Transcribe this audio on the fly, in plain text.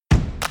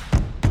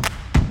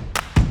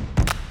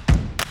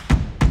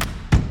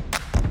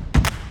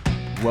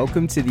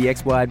Welcome to the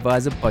XY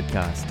Advisor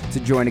podcast.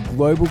 To join a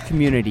global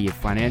community of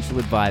financial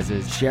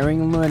advisors sharing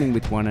and learning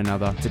with one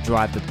another to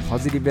drive the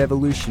positive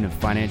evolution of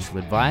financial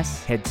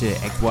advice, head to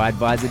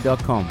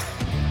xyadvisor.com.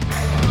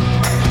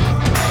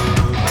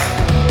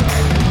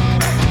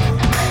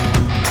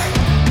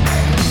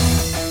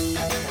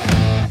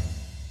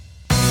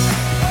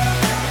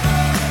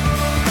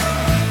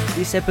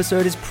 This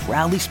episode is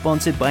proudly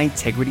sponsored by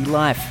Integrity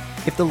Life.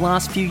 If the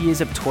last few years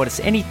have taught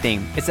us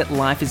anything, it's that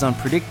life is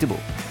unpredictable,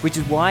 which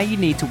is why you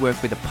need to work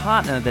with a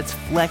partner that's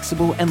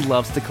flexible and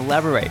loves to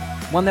collaborate.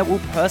 One that will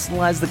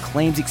personalize the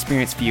claims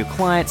experience for your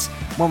clients,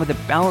 one with a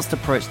balanced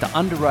approach to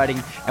underwriting,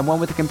 and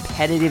one with a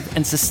competitive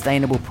and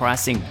sustainable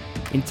pricing.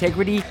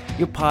 Integrity,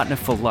 your partner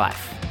for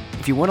life.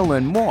 If you want to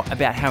learn more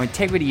about how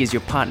Integrity is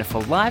your partner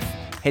for life,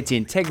 head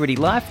to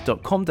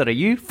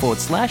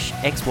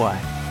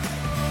integritylife.com.au/XY.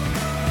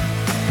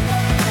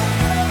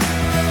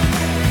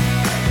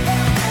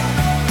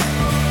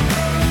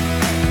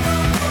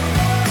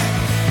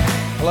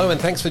 Hello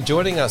and thanks for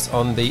joining us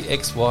on the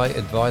XY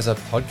Advisor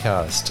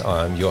podcast.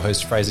 I'm your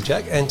host Fraser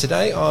Jack, and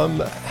today I'm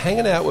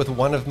hanging out with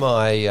one of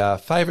my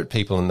favourite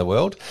people in the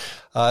world,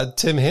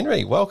 Tim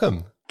Henry.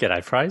 Welcome.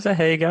 G'day Fraser,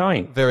 how are you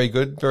going? Very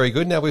good, very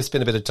good. Now we've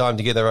spent a bit of time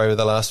together over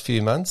the last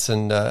few months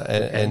and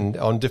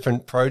on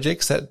different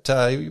projects that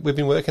we've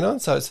been working on.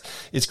 So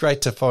it's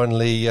great to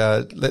finally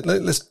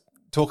let's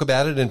talk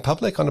about it in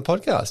public on a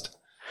podcast.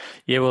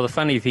 Yeah, well the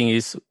funny thing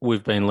is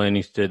we've been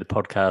learning to do the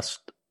podcast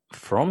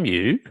from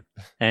you,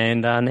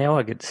 and now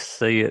I get to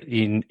see it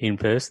in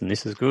person.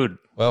 This is good.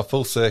 Well,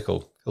 full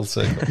circle. But do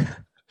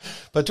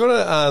you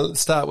want to let's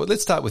start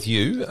with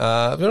you. Do you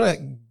want to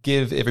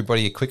give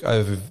everybody a quick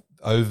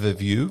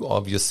overview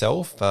of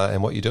yourself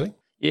and what you're doing?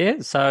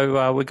 Yeah,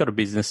 so we've got a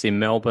business in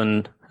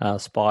Melbourne,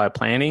 Spire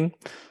Planning,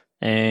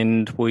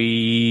 and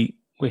we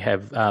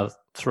have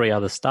 3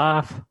 other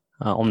staff.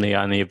 I'm the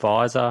only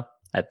advisor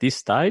at this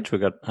stage.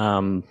 We've got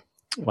one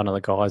of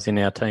the guys in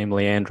our team,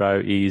 Leandro,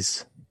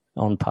 is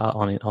on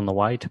the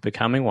way to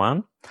becoming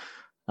one,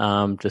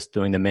 just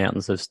doing the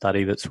mountains of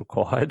study that's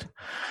required.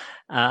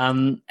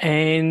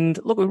 And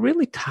look, we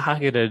really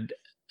targeted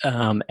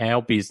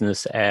our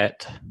business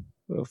at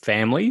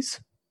families.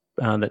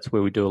 That's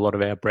where we do a lot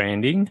of our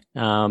branding.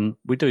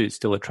 We do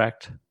still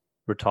attract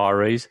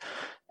retirees,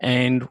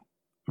 and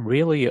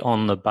really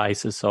on the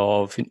basis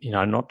of,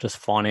 not just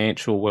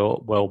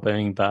financial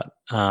well-being, but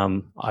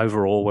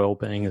overall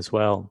well-being as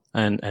well,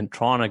 and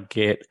trying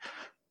to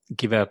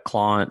give our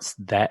clients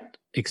that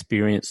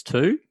experience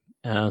too.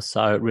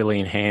 So it really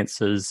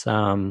enhances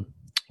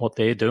what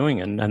they're doing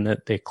and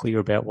that they're clear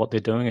about what they're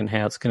doing and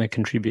how it's going to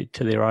contribute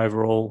to their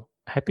overall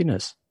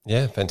happiness.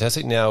 Yeah,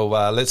 fantastic. Now,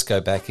 let's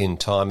go back in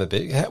time a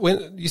bit.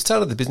 When you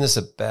started the business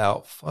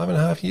about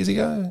 5.5 years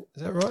ago,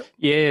 is that right?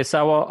 Yeah,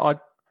 so I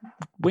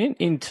went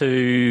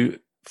into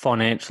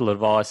financial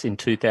advice in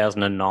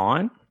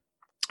 2009,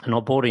 and I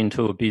bought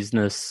into a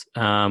business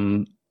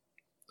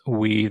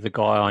with a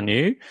guy I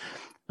knew,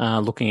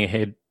 looking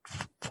ahead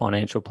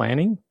financial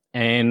planning,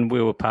 and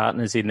we were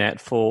partners in that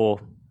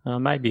for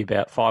maybe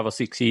about 5 or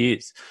 6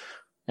 years,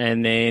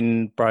 and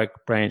then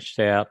branched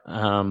out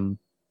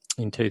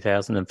in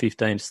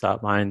 2015 to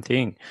start my own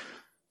thing.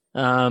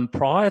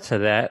 Prior to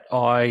that,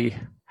 I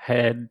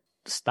had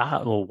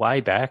way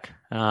back,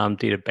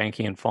 did a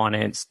banking and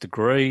finance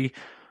degree.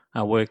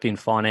 I worked in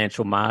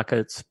financial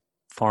markets,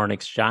 foreign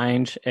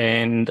exchange,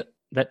 and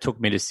that took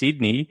me to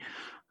Sydney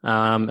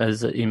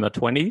as in my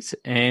 20s.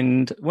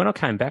 And when I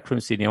came back from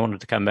Sydney, I wanted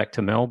to come back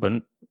to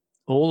Melbourne.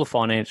 All the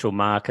financial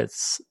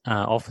markets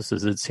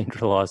offices had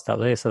centralised up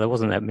there, so there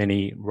wasn't that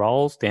many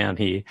roles down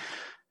here.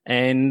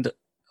 And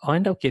I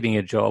ended up getting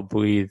a job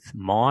with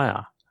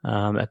Myer.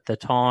 At the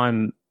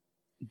time,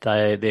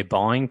 their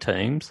buying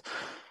teams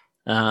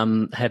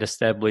had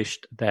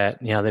established that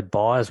their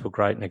buyers were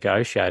great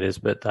negotiators,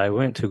 but they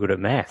weren't too good at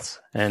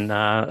maths, and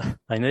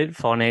they needed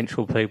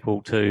financial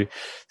people to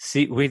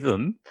sit with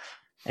them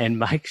and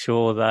make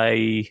sure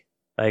they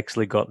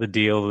actually got the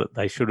deal that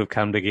they should have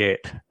come to get,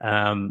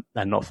 and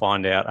not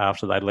find out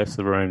after they left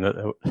the room that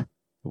it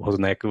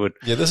wasn't that good.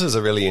 Yeah, this is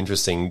a really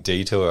interesting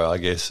detour, I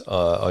guess,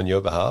 on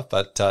your behalf.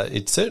 But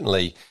it's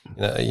certainly,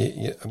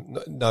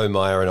 no,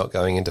 Myer are not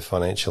going into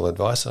financial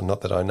advice, or not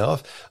that I know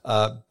of.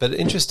 But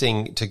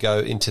interesting to go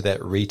into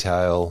that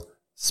retail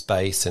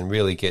space and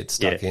really get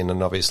stuck in.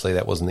 And obviously,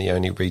 that wasn't the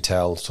only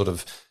retail sort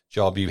of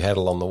job you had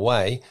along the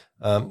way.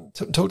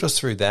 Talk us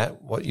through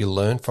that, what you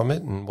learned from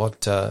it, and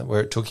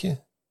where it took you.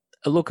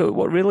 Look,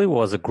 what really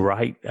was a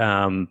great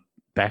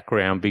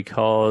background,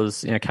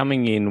 because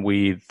coming in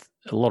with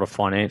a lot of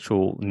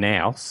financial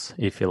nous,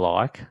 if you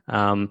like.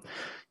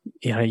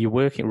 You're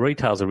working.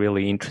 Retail's a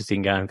really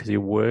interesting game because you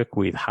work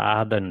with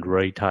hardened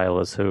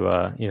retailers who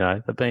are,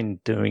 they've been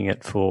doing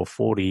it for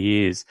 40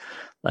 years.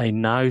 They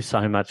know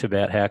so much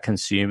about how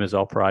consumers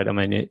operate. I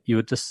mean, you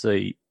would just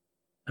see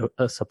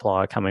a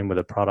supplier come in with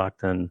a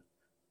product, and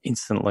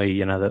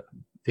instantly,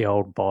 the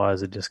old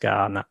buyers would just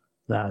go, no,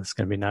 it's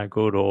going to be no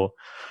good, or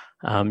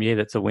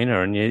that's a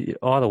winner. And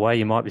either way,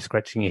 you might be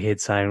scratching your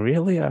head saying,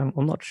 really, I'm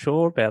not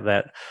sure about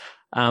that.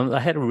 They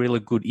had a really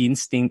good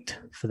instinct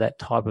for that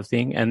type of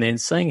thing. And then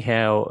seeing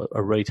how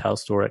a retail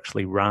store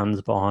actually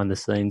runs behind the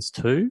scenes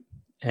too,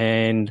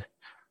 and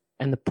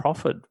the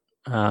profit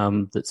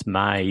that's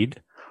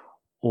made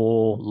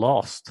or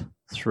lost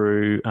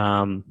through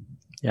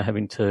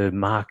having to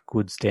mark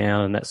goods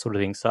down and that sort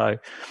of thing. So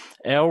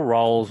our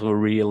roles were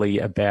really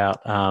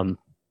about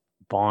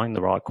buying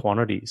the right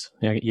quantities.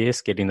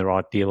 Yes, getting the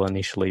right deal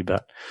initially,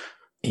 but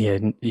yeah,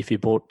 if you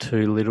bought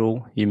too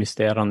little, you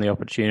missed out on the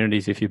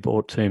opportunities. If you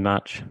bought too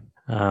much,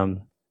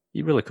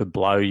 you really could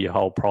blow your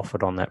whole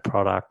profit on that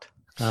product.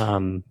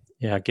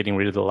 Getting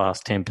rid of the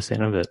last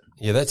 10% of it.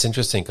 Yeah, that's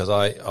interesting because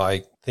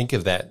I think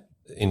of that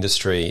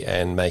industry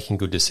and making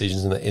good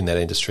decisions in that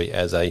industry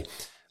as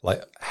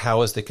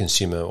how is the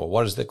consumer, or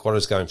what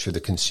is going through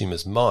the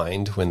consumer's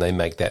mind when they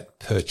make that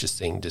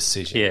purchasing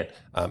decision? Yeah.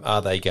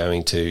 Are they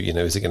going to,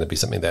 is it going to be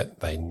something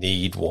that they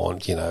need,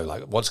 want,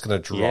 what's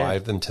going to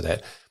drive them to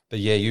that? But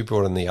yeah, you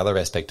brought in the other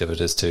aspect of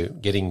it as to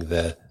getting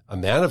the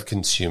amount of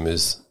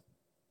consumers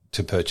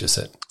to purchase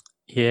it.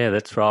 Yeah,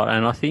 that's right.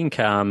 And I think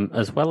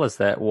as well as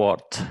that,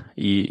 what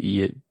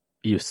you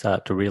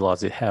start to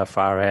realise is how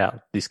far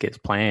out this gets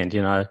planned.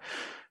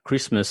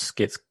 Christmas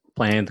gets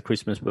planned the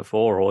Christmas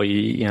before, or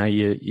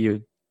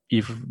you've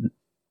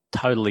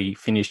totally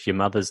finished your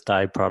Mother's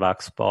Day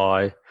products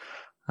by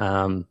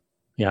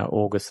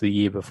August the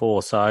year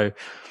before. So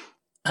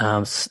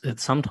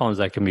sometimes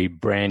they can be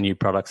brand new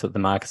products that the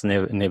market's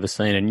never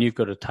seen, and you've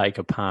got to take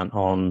a punt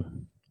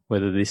on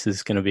whether this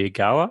is going to be a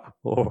goer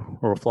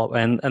or a flop.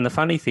 And the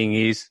funny thing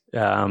is,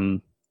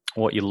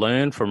 what you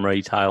learn from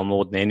retail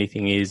more than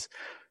anything is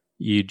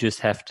you just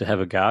have to have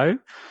a go.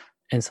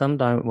 And some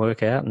don't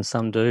work out and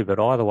some do, but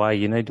either way,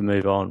 you need to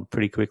move on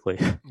pretty quickly.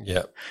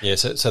 Yeah.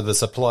 So the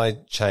supply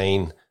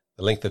chain,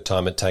 the length of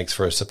time it takes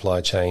for a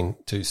supply chain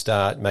to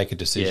start, make a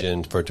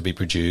decision, for it to be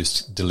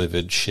produced,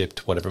 delivered,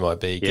 shipped, whatever it might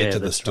be, get to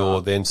the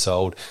store, then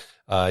sold.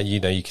 You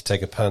could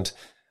take a punt.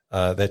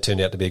 That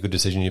turned out to be a good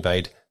decision you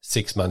made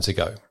 6 months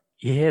ago.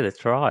 Yeah,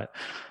 that's right.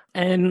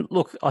 And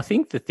look, I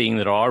think the thing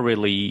that I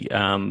really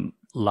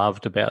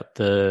loved about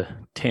the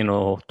 10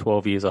 or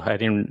 12 years I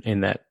had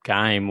in that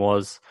game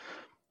was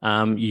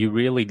you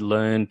really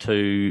learn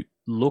to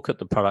look at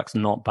the products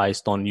not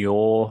based on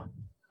your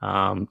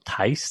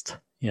taste.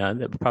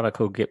 The product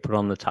will get put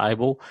on the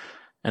table,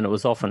 and it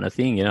was often a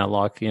thing,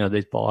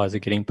 these buyers are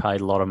getting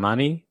paid a lot of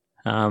money.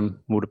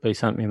 Would it be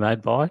something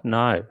they'd buy?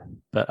 No,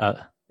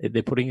 but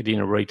they're putting it in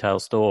a retail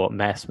store,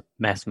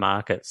 mass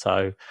market.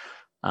 So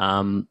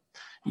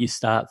you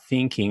start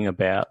thinking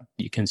about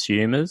your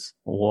consumers,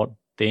 what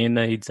their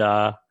needs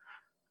are,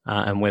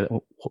 and what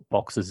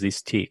boxes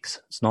this ticks.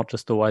 It's not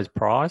just always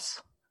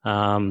price.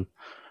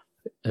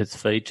 It's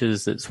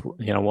features. It's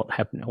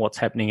what's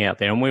happening out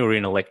there. And we were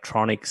in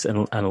electronics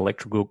and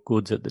electrical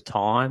goods at the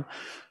time.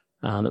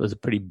 It was a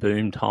pretty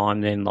boom time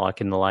then, like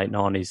in the late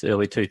 90s,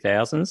 early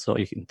 2000s. So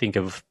if you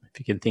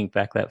can think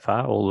back that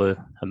far, all the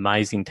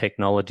amazing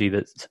technology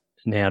that's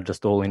now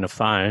just all in a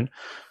phone.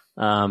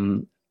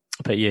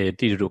 But yeah,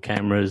 digital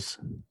cameras,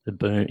 the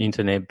boom,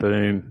 internet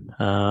boom,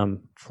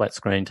 flat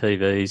screen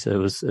TVs. It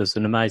was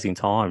an amazing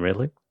time,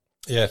 really.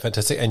 Yeah,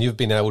 fantastic. And you've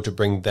been able to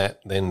bring that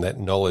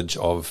knowledge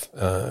of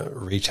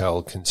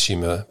retail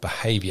consumer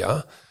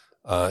behaviour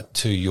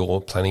to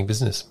your planning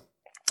business.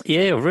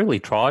 Yeah, I've really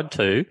tried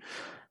to,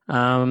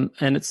 and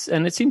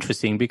it's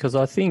interesting because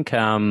I think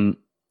in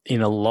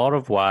a lot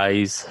of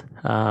ways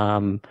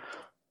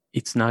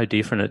it's no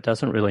different. It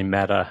doesn't really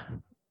matter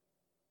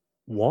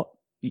what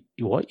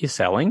you're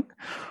selling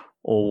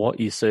or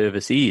what your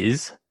service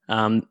is.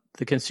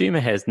 The consumer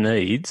has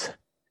needs.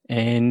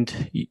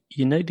 And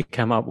you need to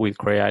come up with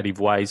creative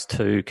ways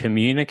to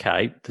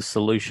communicate the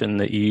solution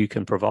that you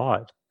can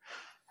provide.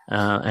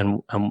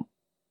 And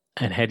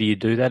how do you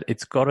do that?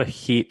 It's got to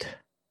hit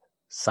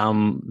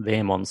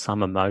them on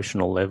some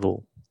emotional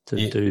level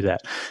to do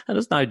that. And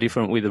it's no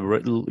different with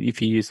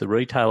if you use the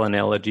retail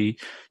analogy,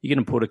 you're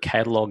going to put a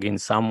catalogue in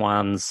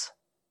someone's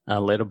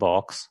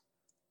letterbox,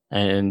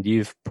 and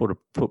you've put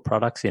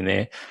products in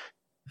there.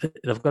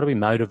 They've got to be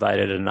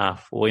motivated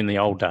enough, or in the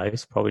old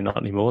days, probably not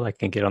anymore, they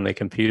can get on their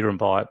computer and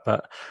buy it,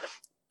 but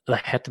they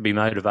had to be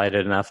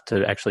motivated enough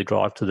to actually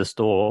drive to the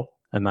store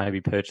and maybe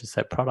purchase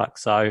that product.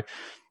 So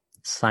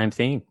same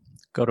thing,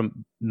 got to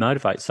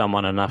motivate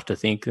someone enough to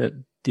think that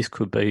this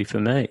could be for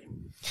me.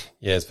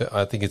 Yes,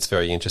 I think it's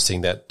very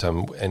interesting that,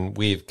 and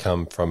we've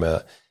come from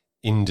an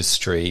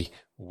industry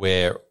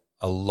where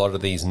a lot of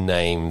these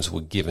names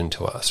were given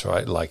to us,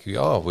 right? Like,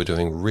 we're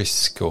doing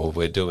risk, or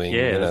we're doing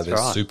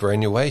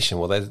superannuation.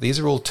 Well, these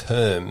are all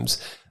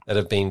terms that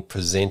have been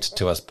presented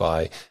to us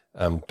by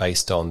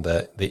based on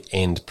the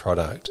end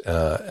product.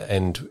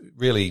 And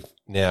really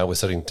now we're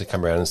starting to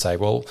come around and say,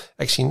 well,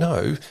 actually,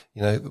 no,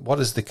 what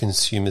does the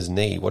consumer's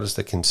need? What is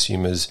the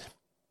consumer's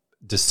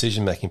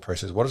decision-making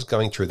process? What is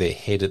going through their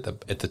head at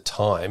the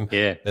time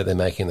that they're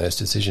making those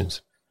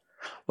decisions?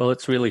 Well,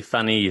 it's really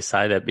funny you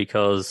say that,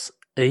 because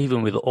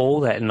even with all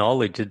that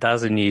knowledge, a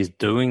dozen years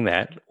doing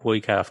that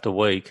week after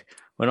week,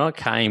 when I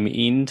came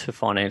into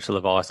financial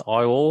advice,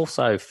 I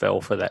also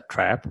fell for that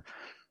trap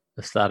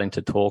starting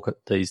to talk at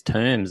these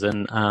terms.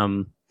 And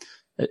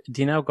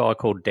do you know a guy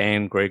called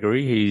Dan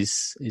Gregory?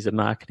 He's a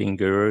marketing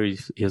guru.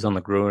 He was on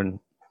the Gruen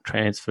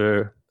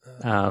transfer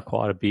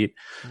quite a bit.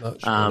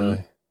 Not sure, no.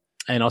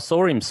 And I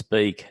saw him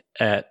speak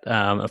at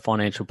a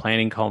financial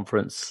planning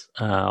conference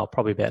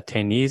probably about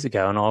 10 years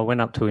ago. And I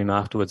went up to him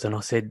afterwards and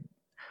I said,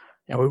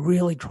 we're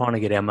really trying to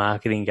get our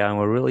marketing going.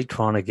 We're really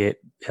trying to get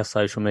our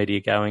social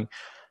media going.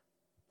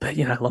 But,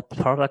 the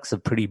products are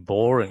pretty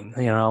boring.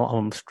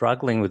 I'm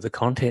struggling with the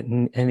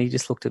content. And he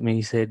just looked at me and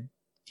he said,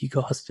 you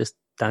guys just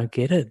don't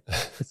get it.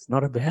 It's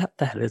not about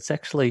that. It's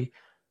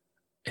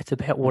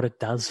about what it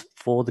does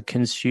for the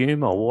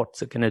consumer.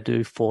 What's it going to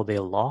do for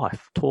their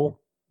life? Talk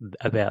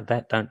about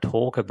that. Don't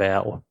talk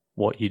about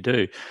what you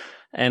do.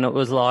 And it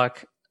was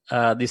like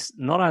this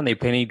not only a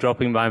penny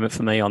dropping moment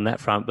for me on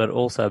that front, but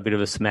also a bit of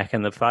a smack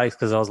in the face,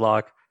 because I was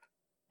like,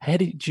 how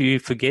did you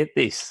forget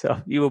this?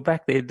 You were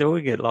back there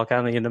doing it like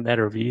only in a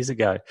matter of years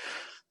ago.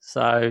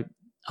 So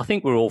I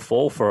think we're all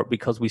fall for it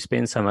because we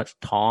spend so much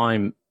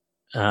time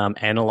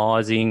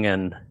analysing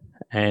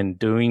and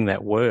doing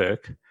that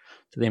work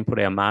to then put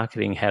our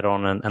marketing hat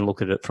on and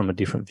look at it from a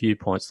different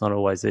viewpoint. It's not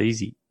always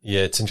easy.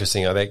 Yeah, it's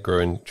interesting. That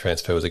Gruen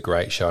transfer was a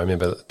great show. I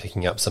remember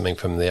picking up something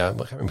from I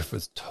can't remember if it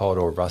was Todd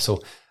or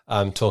Russell,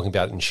 talking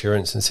about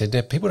insurance and said,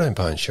 people don't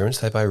buy insurance,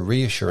 they buy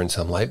reassurance.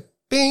 I'm like,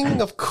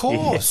 bing, of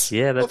course.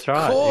 Yeah, that's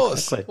right. Of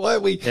course. Exactly. Why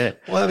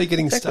are we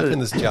getting stuck in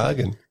this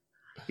jargon?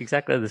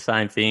 Exactly the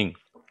same thing.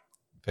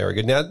 Very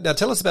good. Now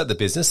tell us about the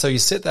business. So you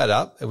set that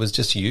up. It was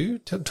just you.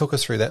 Talk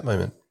us through that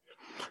moment.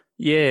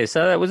 Yeah,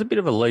 so that was a bit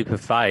of a leap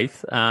of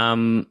faith.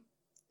 And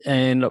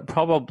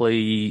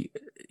probably,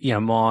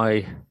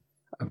 my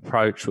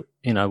approach,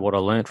 what I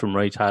learned from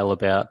retail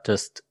about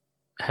just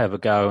have a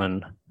go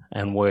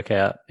and work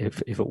out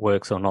if it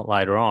works or not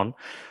later on,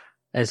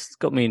 has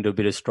got me into a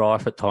bit of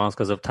strife at times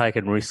because I've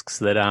taken risks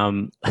that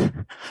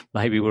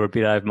maybe were a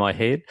bit over my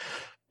head.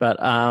 But,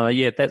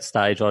 at that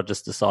stage, I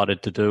just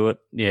decided to do it.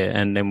 Yeah,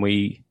 and then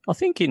I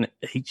think in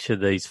each of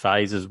these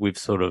phases, we've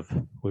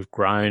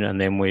grown, and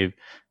then we've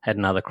had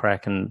another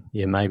crack, and,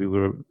 maybe we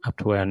were up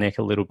to our neck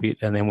a little bit,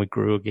 and then we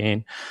grew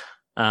again.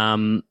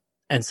 And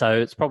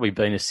so it's probably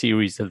been a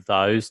series of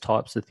those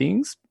types of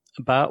things.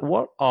 But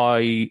what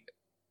I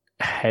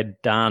had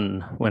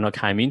done when I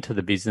came into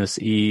the business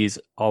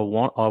is I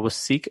was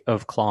sick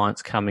of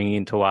clients coming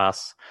into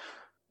us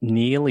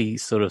nearly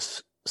sort of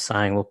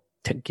saying, look,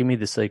 give me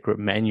the secret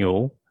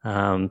manual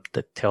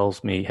that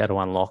tells me how to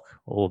unlock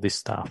all this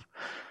stuff.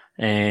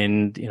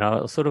 And,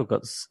 I sort of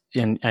got,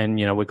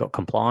 and we got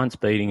compliance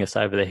beating us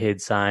over the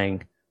head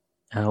saying,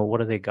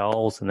 what are their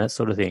goals and that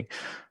sort of thing.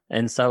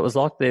 And so it was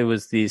like there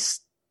was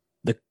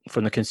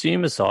from the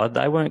consumer side,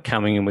 they weren't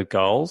coming in with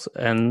goals,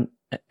 and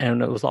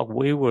it was like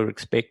we were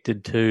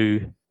expected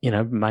to,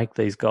 make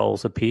these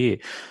goals appear.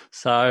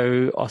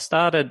 So I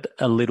started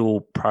a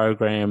little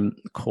program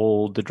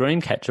called the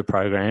Dreamcatcher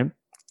program,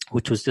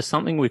 which was just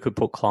something we could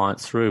put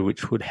clients through,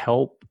 which would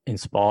help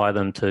inspire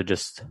them to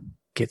just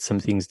get some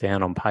things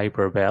down on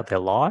paper about their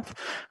life.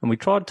 And we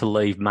tried to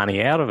leave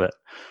money out of it,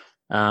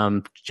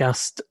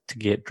 just to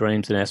get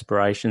dreams and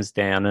aspirations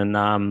down.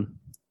 And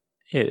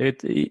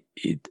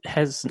it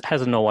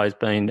hasn't always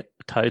been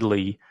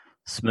totally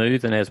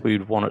smooth and as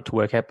we'd want it to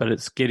work out, but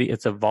it's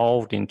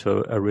evolved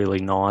into a really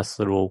nice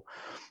little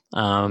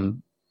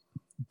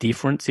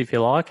difference, if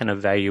you like, and a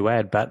value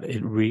add. But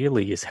it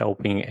really is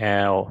helping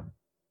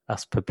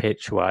us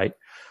perpetuate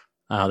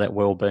that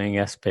well-being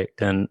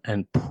aspect and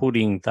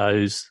putting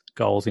those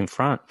goals in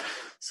front.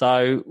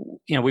 So,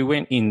 we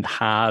went in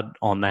hard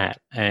on that,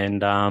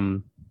 and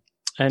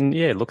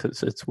look,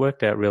 it's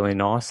worked out really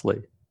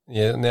nicely.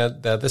 Yeah. Now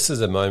this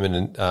is a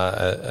moment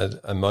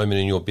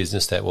in your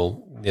business that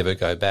will never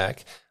go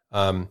back.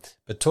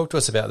 But talk to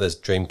us about this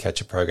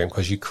Dreamcatcher program,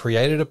 because you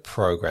created a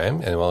program,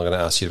 and I'm going to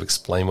ask you to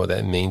explain what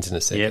that means in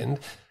a second.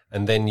 Yep.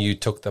 And then you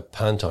took the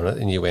punt on it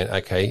and you went,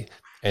 okay.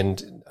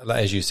 And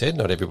as you said,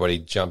 not everybody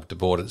jumped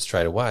aboard it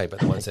straight away, but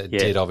the ones that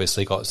did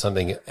obviously got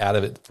something out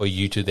of it for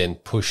you to then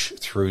push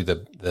through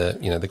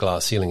the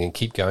glass ceiling and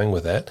keep going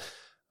with that.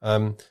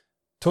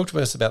 Talk to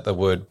us about the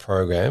word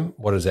program.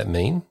 What does that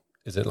mean?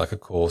 Is it like a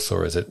course,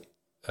 or is it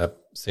a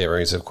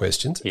series of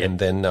questions? Yeah. And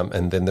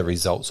then the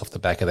results off the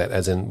back of that,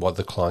 as in what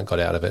the client got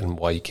out of it and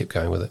why you kept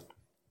going with it.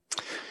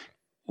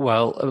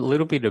 Well, a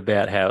little bit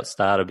about how it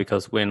started,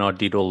 because when I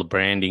did all the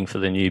branding for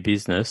the new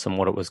business and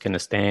what it was going to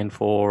stand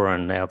for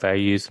and our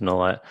values and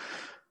all that,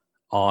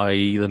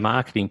 the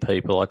marketing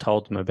people, I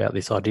told them about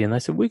this idea, and they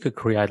said we could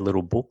create a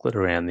little booklet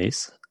around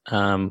this,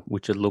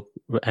 which would look,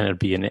 and it'd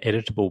be an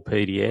editable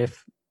PDF.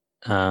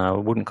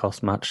 It wouldn't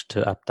cost much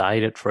to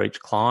update it for each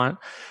client.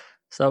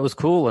 So it was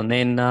cool. And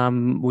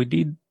then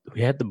we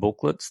had the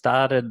booklet,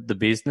 started the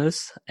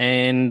business,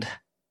 and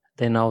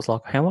then I was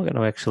like, how am I going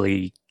to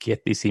actually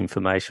get this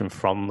information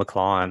from the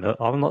client?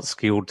 I'm not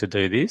skilled to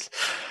do this.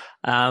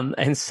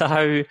 And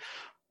so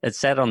it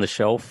sat on the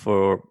shelf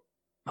for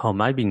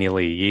maybe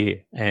nearly a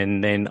year.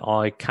 And then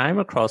I came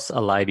across a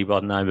lady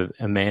by the name of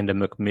Amanda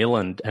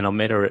McMillan, and I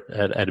met her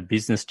at a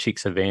Business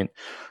Chicks event.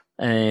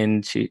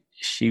 and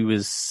she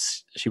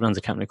runs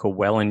a company called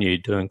Well and You,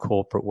 doing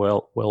corporate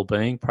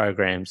well-being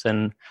programs.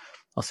 And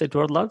I said to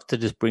her, I'd love to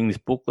just bring this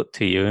booklet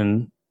to you.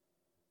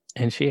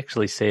 And she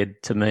actually said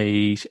to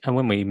me, and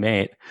when we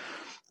met,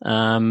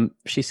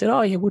 she said,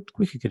 oh, yeah,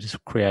 we could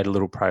just create a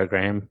little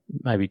program,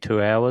 maybe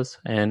 2 hours,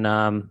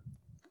 and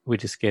we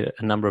just get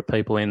a number of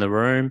people in the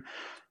room,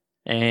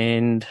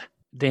 and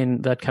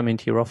then they'd come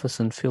into your office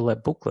and fill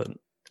that booklet.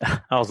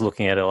 I was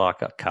looking at it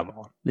like, oh, come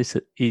on.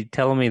 You're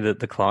telling me that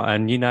the client,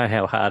 and you know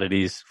how hard it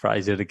is,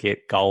 Fraser, to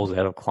get goals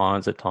out of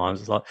clients at times.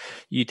 It's like,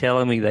 you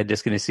telling me they're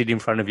just going to sit in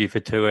front of you for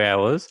 2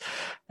 hours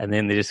and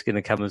then they're just going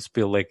to come and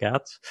spill their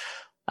guts.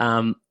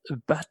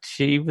 But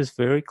she was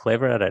very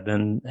clever at it,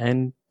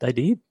 and they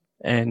did.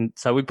 And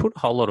so we put a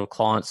whole lot of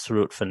clients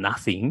through it for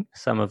nothing.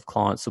 Some of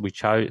clients that we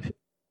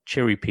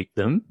cherry-picked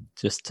them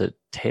just to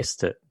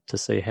test it, to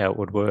see how it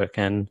would work.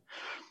 And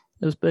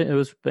it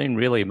was been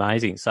really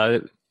amazing.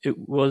 So it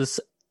was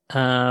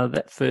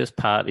that first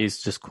part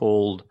is just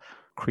called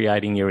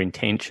creating your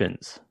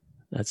intentions.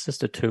 That's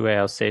just a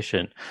 2-hour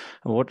session.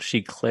 And what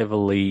she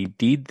cleverly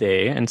did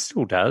there, and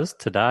still does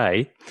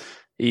today,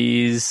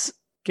 is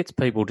gets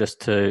people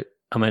just to,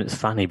 I mean, it's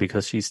funny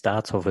because she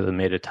starts off with a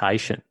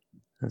meditation.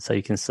 And so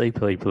you can see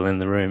people in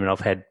the room, and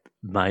I've had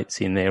mates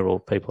in there or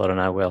people I don't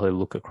know well who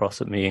look across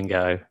at me and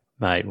go,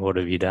 mate, what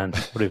have you done?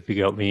 What have you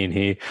got me in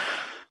here?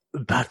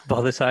 But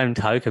by the same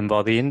token,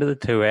 by the end of the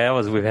 2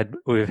 hours,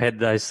 we've had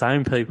those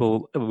same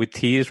people with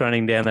tears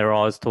running down their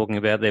eyes talking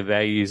about their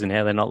values and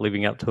how they're not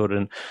living up to it,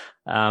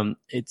 and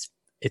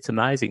it's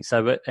amazing.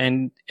 So,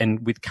 and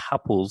with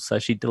couples, so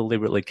she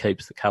deliberately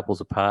keeps the couples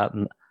apart,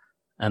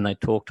 and they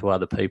talk to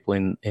other people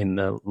in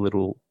the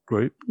little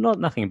group.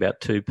 Nothing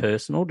about too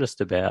personal,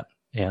 just about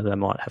they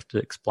might have to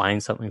explain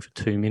something for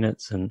 2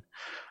 minutes, and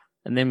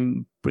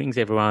then brings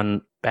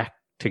everyone back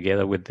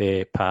together with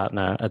their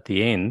partner at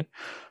the end.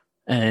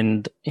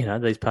 And,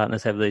 these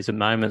partners have these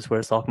moments where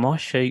it's like, my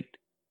sheet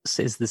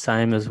says the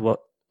same as what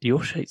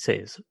your sheet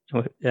says.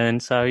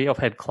 And so I've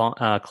had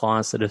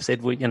clients that have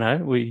said, we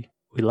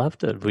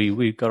loved it.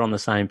 We got on the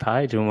same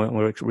page and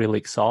we're really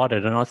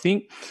excited. And I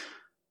think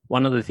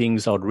one of the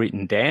things I'd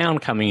written down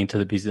coming into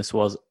the business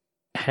was,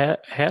 how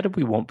did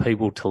we want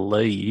people to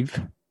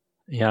leave?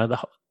 The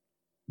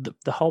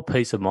whole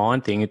peace of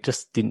mind thing, it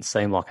just didn't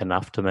seem like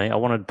enough to me. I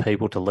wanted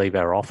people to leave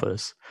our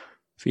office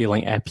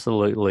feeling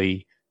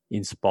absolutely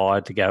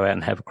inspired to go out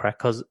and have a crack,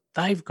 because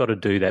they've got to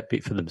do that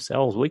bit for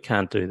themselves. We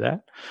can't do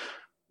that.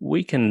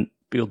 We can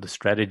build the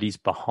strategies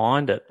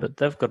behind it, but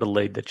they've got to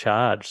lead the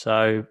charge.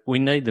 So we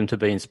need them to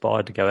be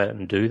inspired to go out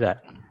and do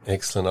that.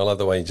 Excellent. I love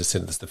the way you just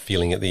said this, the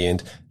feeling at the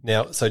end.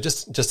 Now, so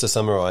just to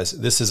summarize,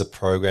 this is a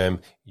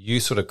program. You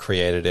sort of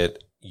created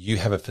it. You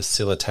have a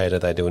facilitator.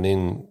 They do an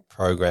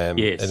in-program,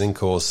 yes, an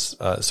in-course,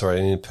 an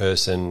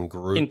in-person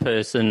group.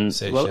 In-person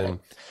session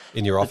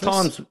in your office? At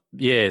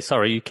times,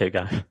 sorry, you keep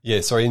going.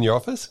 Yeah, sorry, in your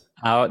office?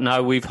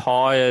 No, we've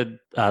hired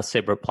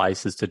separate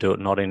places to do it,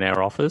 not in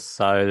our office.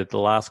 So the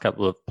last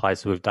couple of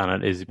places we've done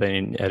it has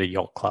been at a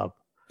yacht club.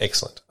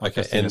 Excellent.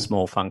 Okay. In a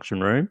small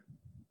function room.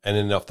 And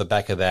then off the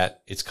back of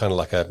that, it's kind of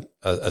like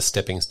a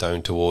stepping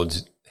stone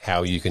towards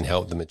how you can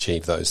help them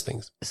achieve those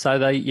things. So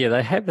they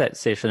have that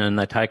session and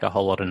they take a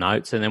whole lot of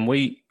notes. And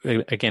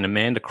then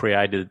Amanda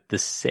created the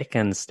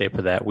second step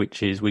of that,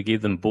 which is we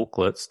give them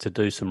booklets to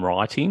do some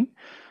writing,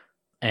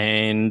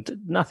 and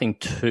nothing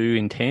too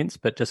intense,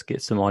 but just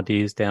get some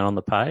ideas down on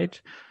the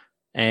page.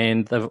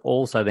 And they've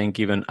also then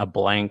given a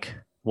blank,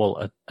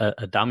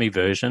 a dummy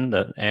version,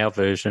 our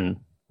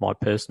version, my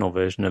personal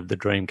version of the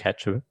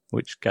Dreamcatcher,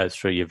 which goes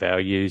through your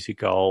values, your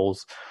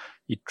goals,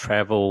 your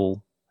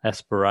travel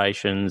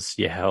aspirations,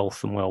 your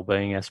health and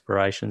well-being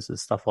aspirations and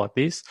stuff like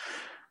this.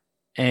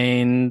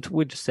 And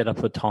we just set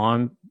up a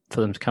time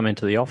for them to come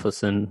into the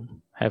office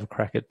and have a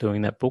crack at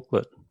doing that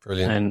booklet.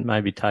 Brilliant. And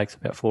maybe takes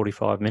about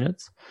 45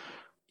 minutes.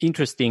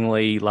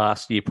 Interestingly,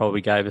 last year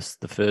probably gave us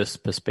the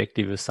first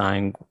perspective of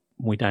saying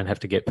we don't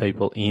have to get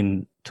people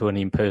into an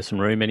in-person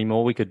room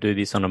anymore. We could do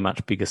this on a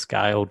much bigger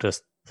scale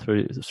just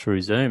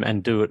through Zoom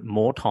and do it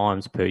more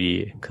times per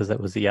year, because that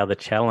was the other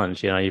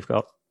challenge. You've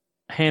got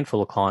a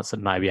handful of clients that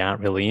maybe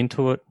aren't really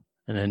into it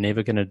and are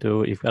never going to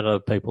do it. You've got other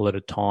people that are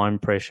time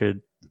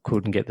pressured,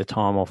 couldn't get the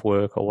time off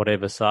work or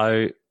whatever.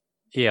 So,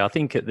 I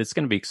think it's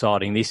going to be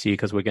exciting this year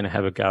because we're going to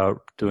have a go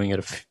at doing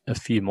it a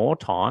few more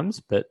times,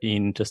 but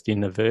in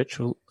a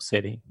virtual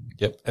setting.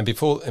 Yep. And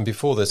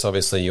before this,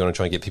 obviously, you want to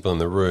try and get people in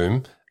the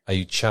room. Are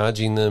you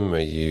charging them? Are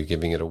you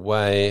giving it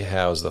away?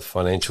 How's the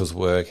financials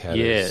work? How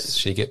does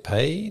she get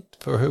paid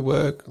for her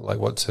work? Like,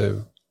 what's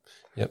her?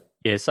 Yep.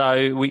 Yeah.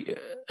 So we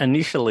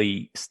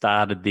initially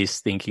started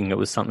this thinking it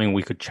was something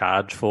we could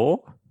charge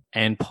for,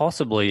 and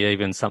possibly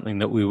even something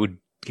that we would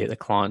get the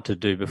client to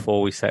do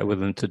before we sat with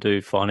them to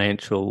do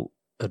financial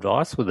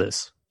advice with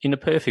us. In a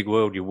perfect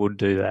world, you would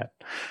do that.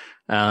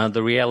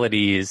 The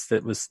reality is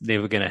that was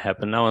never going to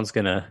happen. No one's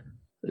going to.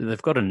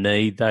 They've got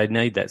they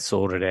need that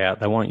sorted out.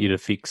 They want you to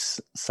fix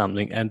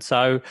something. And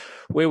so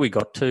where we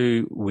got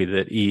to with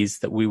it is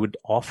that we would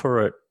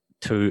offer it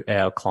to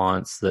our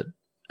clients that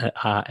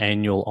are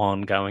annual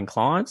ongoing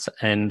clients,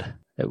 and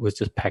it was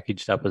just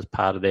packaged up as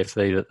part of their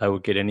fee that they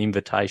would get an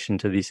invitation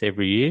to this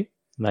every year.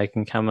 They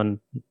can come and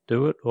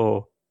do it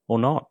or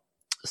not.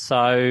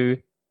 So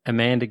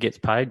Amanda gets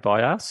paid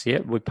by us. Yeah,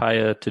 we pay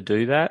her to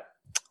do that.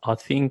 I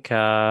think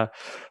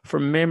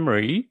from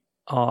memory,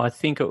 I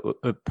think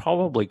it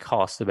probably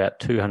costs about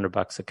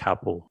 $200 a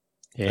couple.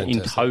 Yeah,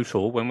 in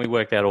total, when we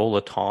worked out all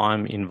the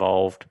time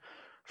involved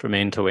from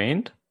end to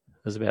end,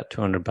 it was about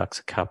 $200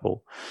 a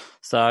couple.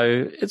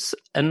 So it's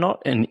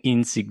not an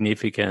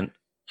insignificant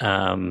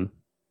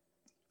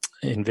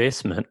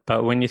investment,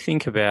 but when you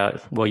think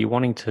about, well, you're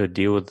wanting to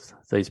deal with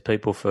these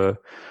people for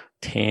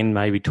 10,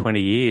 maybe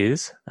 20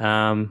 years,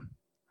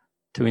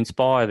 to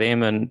inspire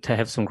them and to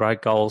have some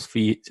great goals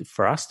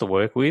for us to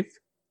work with,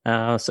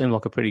 seemed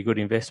like a pretty good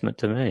investment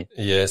to me.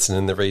 Yes, and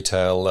in the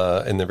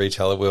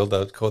retailer world, they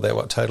would call that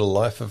what, total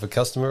life of a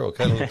customer, or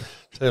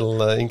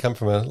total income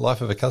from a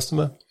life of a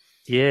customer.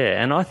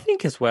 Yeah, and I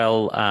think as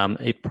well,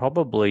 it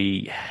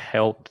probably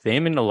helped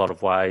them in a lot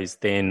of ways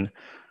then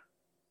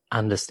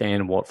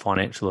understand what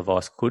financial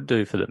advice could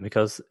do for them,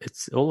 because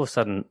it's all of a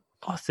sudden,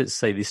 I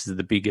see this is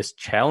the biggest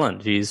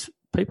challenge, is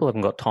people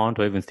haven't got time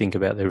to even think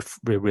about their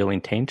real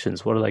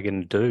intentions. What are they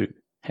going to do?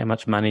 How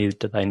much money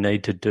do they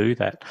need to do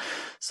that?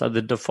 So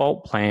the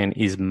default plan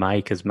is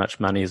make as much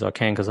money as I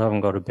can because I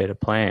haven't got a better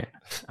plan.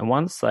 And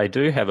once they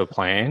do have a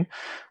plan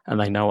and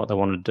they know what they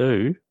want to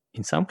do,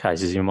 in some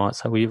cases you might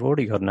say, well, you've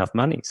already got enough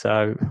money,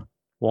 so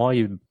why are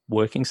you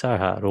working so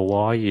hard, or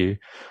why are you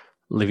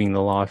living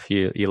the life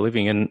you're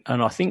living? And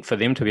I think for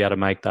them to be able to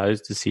make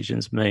those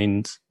decisions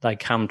means they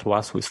come to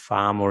us with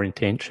far more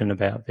intention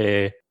about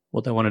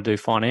what they want to do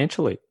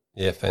financially.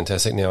 Yeah,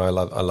 fantastic. Now, I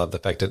love the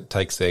fact that it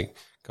takes their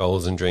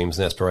goals and dreams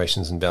and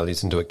aspirations and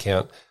values into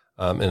account.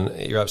 And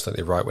you're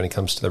absolutely right. When it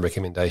comes to the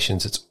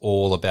recommendations, it's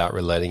all about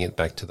relating it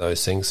back to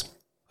those things.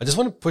 I just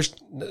want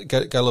to go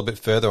a little bit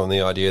further on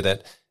the idea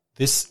that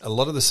a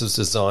lot of this is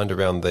designed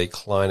around the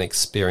client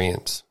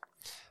experience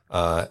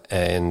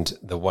and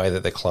the way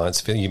that the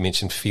clients feel. You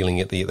mentioned feeling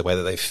at the way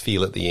that they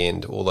feel at the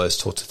end, all those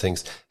sorts of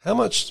things. How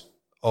much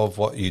of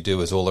what you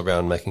do is all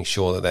around making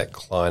sure that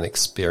client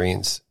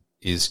experience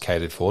is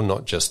catered for,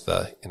 not just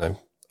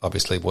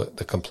obviously what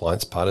the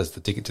compliance part is the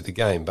ticket to the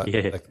game, but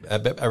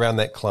around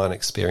that client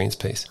experience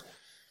piece?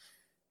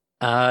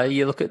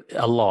 You look at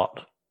a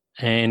lot,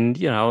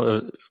 and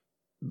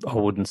I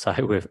wouldn't say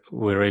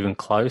we're even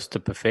close to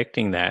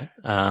perfecting that.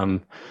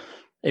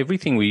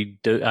 Everything we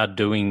are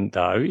doing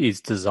though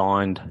is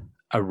designed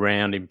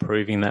around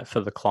improving that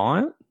for the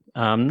client,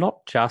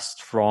 not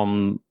just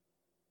from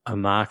a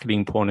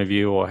marketing point of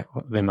view or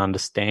them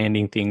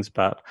understanding things,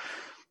 but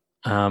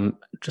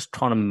just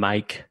trying to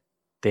make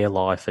their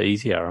life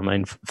easier. I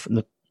mean,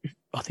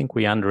 I think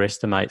we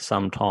underestimate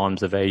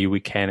sometimes the value we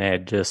can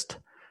add just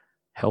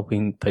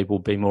helping people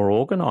be more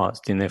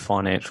organised in their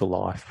financial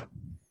life.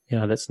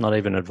 That's not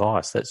even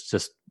advice. That's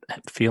just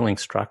feeling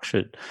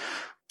structured.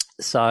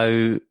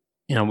 So,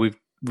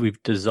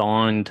 we've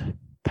designed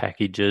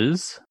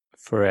packages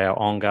for our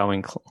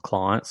ongoing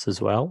clients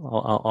as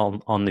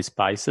well on this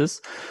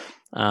basis.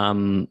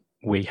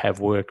 We have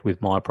worked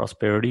with My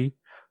Prosperity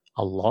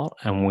a lot,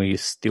 and we're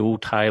still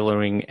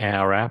tailoring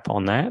our app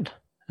on that.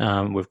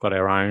 We've got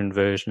our own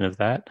version of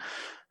that.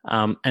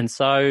 And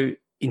so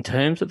in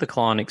terms of the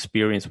client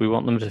experience, we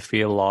want them to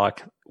feel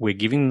like we're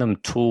giving them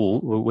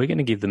we're going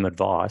to give them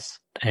advice,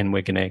 and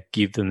we're going to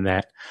give them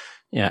that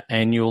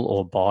annual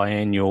or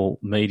biannual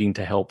meeting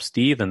to help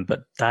steer them.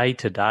 But day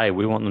to day,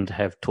 we want them to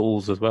have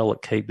tools as well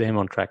that keep them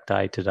on track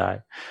day to day,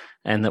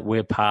 and that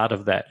we're part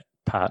of that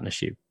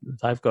partnership.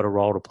 They've got a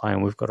role to play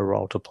and we've got a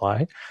role to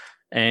play.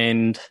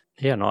 And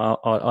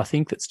I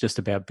think that's just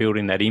about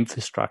building that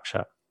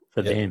infrastructure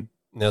for them.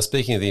 Now,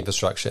 speaking of the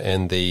infrastructure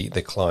and the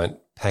client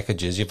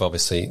packages, you've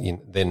obviously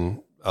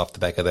then, off the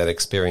back of that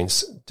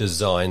experience,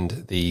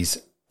 designed these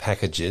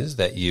packages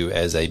that you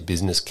as a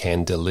business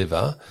can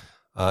deliver.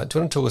 Do you want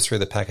to talk us through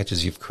the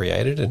packages you've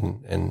created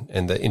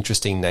and the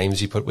interesting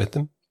names you put with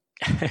them?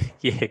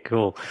 Yeah,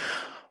 cool.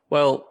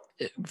 Well,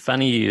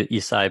 funny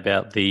you say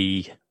about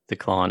the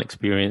client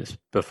experience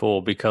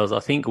before, because I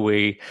think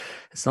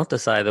it's not to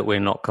say that we're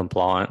not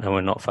compliant and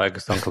we're not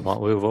focused on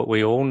compliance.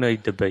 We all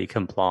need to be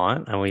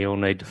compliant and we all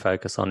need to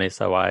focus on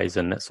SOAs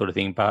and that sort of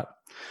thing. But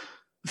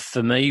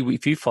for me,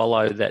 if you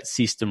follow that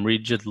system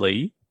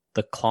rigidly,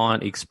 the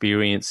client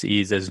experience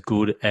is as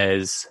good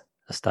as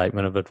a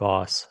statement of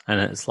advice.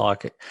 And it's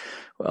like,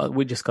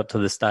 we just got to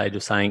the stage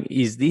of saying,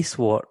 is this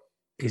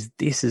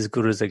as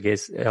good as I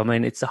guess? I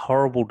mean, it's a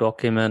horrible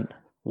document.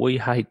 We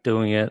hate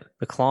doing it.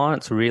 The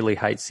clients really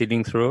hate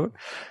sitting through it.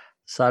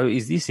 So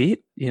is this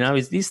it?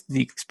 Is this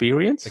the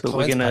experience that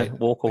we're going to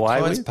walk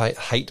away with? Clients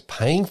hate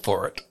paying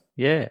for it.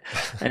 Yeah.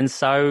 And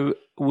so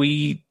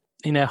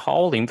in our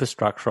whole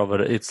infrastructure of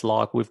it, it's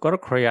like we've got to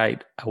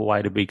create a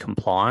way to be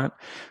compliant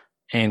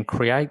and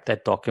create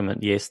that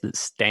document, yes, that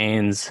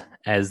stands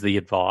as the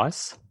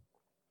advice.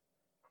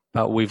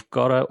 But we've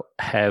got to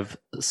have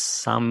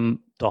some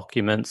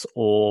documents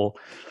or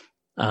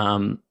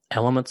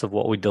elements of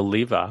what we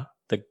deliver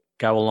that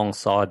go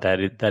alongside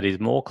that, that is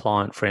more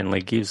client friendly,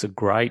 gives a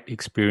great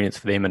experience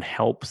for them and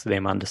helps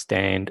them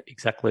understand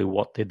exactly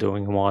what they're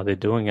doing and why they're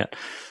doing it.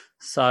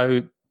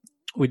 So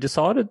we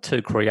decided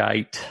to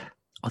create,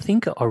 I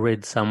think I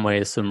read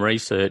somewhere some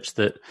research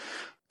that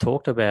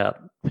talked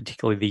about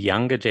particularly the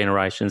younger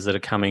generations that are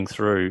coming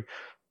through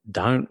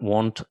don't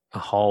want a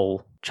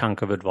whole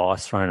chunk of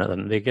advice thrown at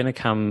them. They're going to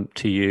come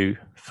to you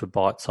for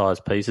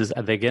bite-sized pieces,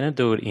 and they're going to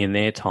do it in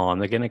their time.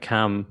 They're going to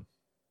come,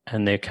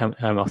 and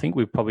I think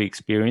we're probably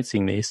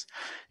experiencing this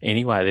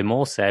anyway. They're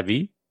more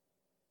savvy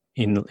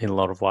in a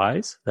lot of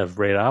ways. They've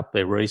read up,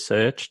 they've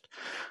researched,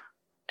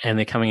 and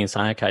they're coming and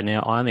saying, okay,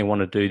 now I only want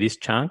to do this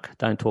chunk.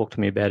 Don't talk to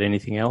me about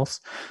anything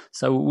else.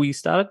 So we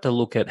started to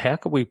look at how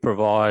could we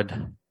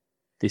provide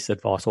this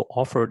advice or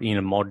offer it in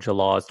a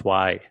modularized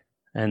way.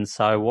 And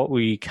so what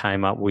we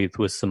came up with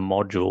was some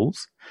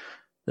modules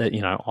that,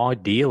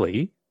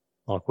 ideally,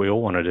 like we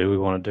all want to do, we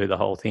want to do the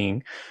whole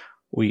thing.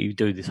 We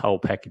do this whole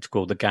package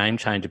called the Game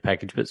Changer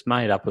package, but it's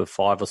made up of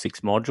 5 or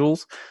 6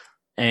 modules.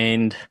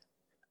 And,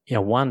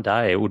 one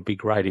day it would be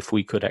great if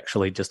we could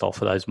actually just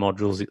offer those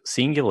modules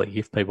singularly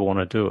if people want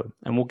to do it.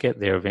 And we'll get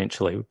there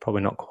eventually. We're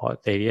probably not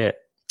quite there yet.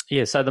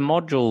 Yeah, so the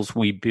modules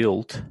we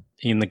built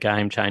in the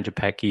Game Changer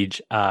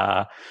package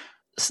are,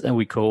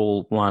 we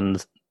call one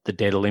the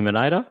Debt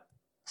Eliminator.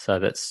 So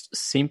that's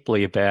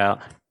simply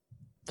about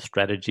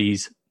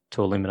strategies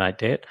to eliminate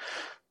debt.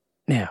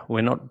 Now,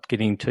 we're not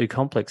getting too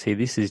complex here.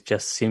 This is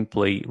just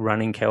simply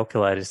running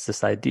calculators to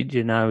say, did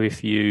you know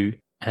if you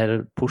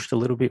had pushed a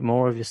little bit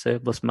more of your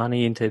surplus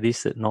money into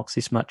this, it knocks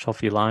this much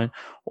off your loan?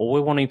 All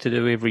we're wanting to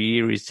do every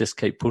year is just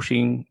keep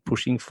pushing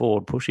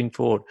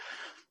forward.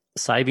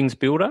 Savings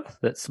builder,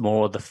 that's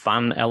more of the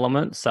fun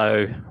element.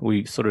 So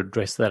we sort of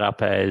dress that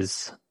up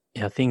as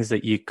things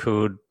that you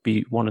could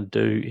want to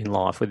do in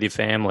life with your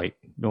family.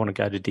 You want to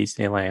go to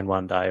Disneyland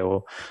one day,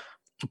 or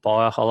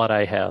buy a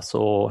holiday house,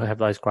 or have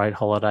those great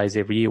holidays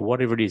every year,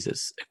 whatever it is.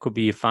 It could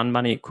be your fun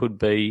money. It could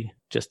be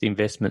just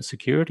investment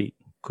security.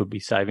 It could be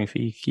saving for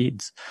your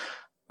kids.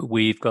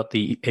 We've got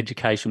the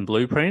education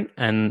blueprint,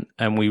 and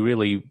we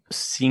really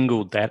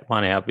singled that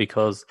one out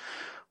because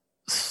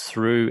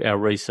through our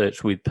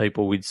research with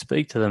people, we'd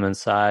speak to them and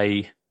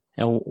say,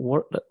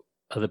 what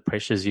are the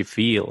pressures you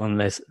feel? And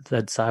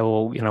they'd say,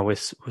 well, we're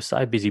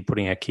so busy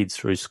putting our kids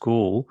through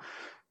school,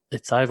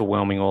 it's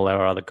overwhelming all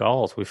our other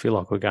goals. We feel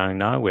like we're going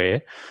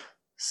nowhere.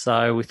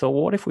 So we thought,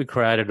 what if we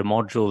created a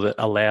module that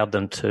allowed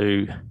them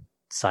to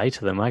say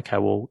to them, okay,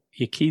 well,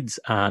 your kids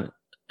aren't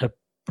at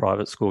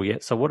private school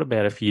yet. So what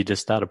about if you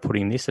just started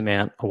putting this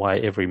amount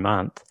away every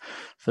month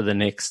for the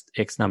next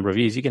X number of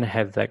years? You're going to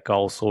have that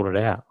goal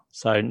sorted out.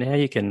 So now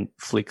you can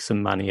flick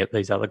some money at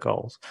these other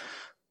goals.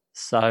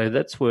 So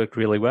that's worked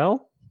really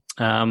well.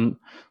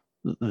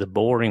 The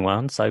boring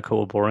one,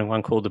 so-called boring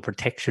one, called the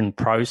protection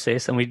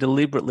process. And we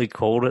deliberately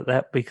called it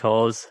that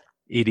because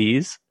it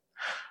is.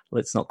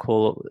 Let's not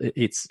call it,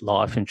 it's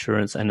life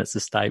insurance and it's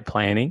estate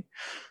planning.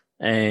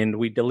 And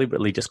we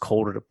deliberately just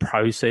called it a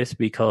process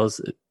because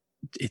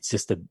it's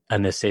just a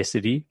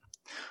necessity.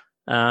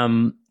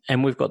 And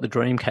we've got the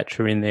dream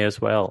catcher in there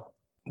as well.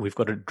 We've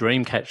got a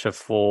dream catcher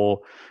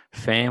for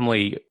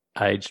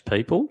family-aged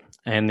people.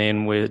 And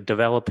then we're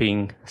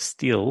developing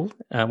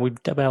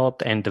we've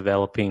developed and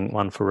developing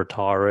one for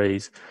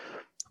retirees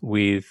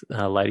with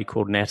a lady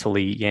called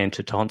Natalie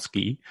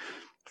Yan-Totonsky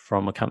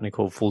from a company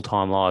called Full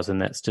Time Lives.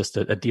 And that's just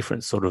a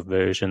different sort of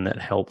version that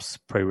helps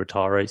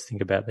pre-retirees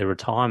think about their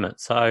retirement.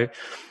 So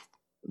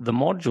the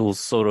modules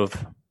sort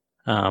of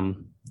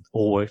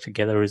all work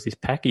together as this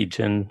package.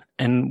 And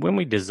when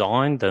we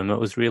designed them,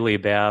 it was really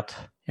about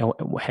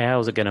how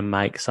is it going to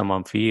make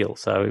someone feel?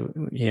 So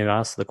you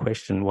ask the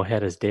question, well, how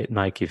does debt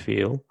make you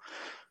feel?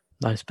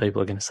 Most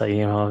people are going to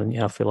say,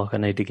 I feel like I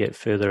need to get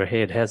further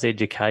ahead. How's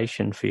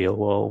education feel?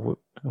 Well,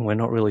 we're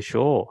not really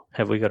sure.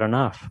 Have we got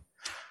enough?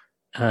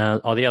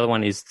 The other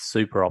one is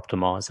Super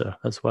Optimizer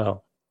as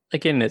well.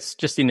 Again, it's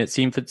just in its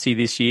infancy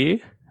this year.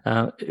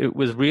 It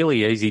was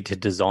really easy to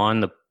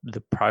design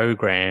the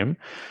program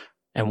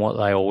and what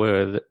they all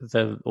were.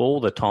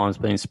 All the time's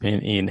been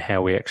spent in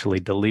how we actually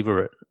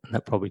deliver it. And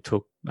that probably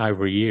took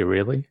over a year,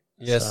 really.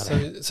 Yes,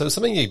 so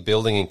something you're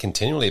building and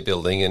continually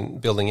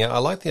building out. I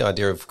like the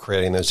idea of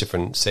creating those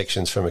different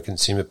sections from a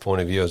consumer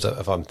point of view. As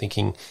if I'm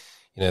thinking,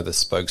 the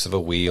spokes of a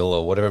wheel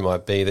or whatever it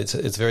might be,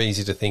 it's very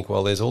easy to think,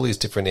 well, there's all these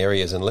different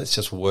areas and let's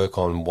just work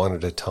on one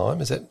at a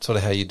time. Is that sort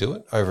of how you do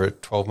it over a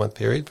 12-month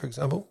period, for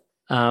example?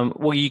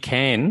 Well, you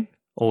can,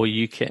 or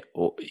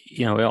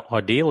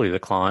ideally the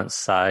clients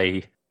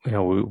say, we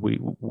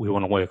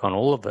want to work on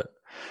all of it.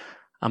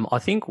 I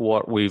think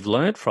what we've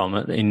learned from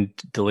it in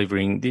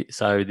delivering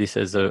this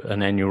as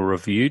an annual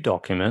review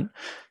document,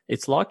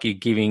 it's like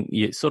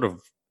you're sort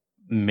of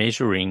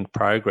measuring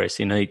progress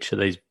in each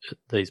of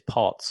these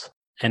pots.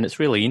 And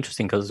it's really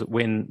interesting because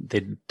when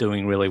they're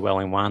doing really well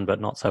in one but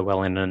not so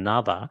well in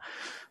another,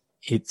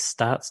 it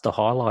starts to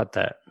highlight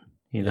that.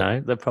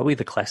 Probably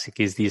the classic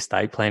is the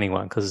estate planning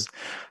one because,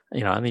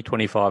 only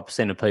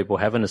 25% of people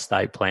have an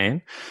estate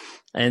plan.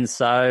 And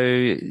so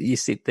you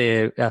sit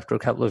there after a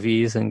couple of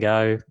years and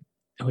go,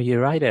 well,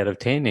 you're 8 out of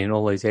 10 in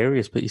all these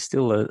areas, but you're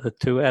still a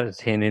 2 out of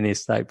 10 in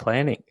estate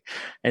planning.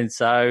 And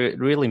so it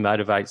really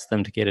motivates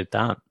them to get it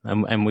done.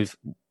 And we've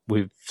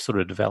sort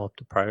of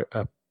developed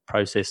a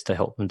process to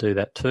help them do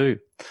that too.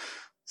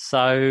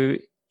 So,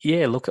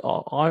 yeah, look,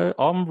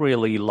 I'm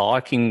really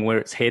liking where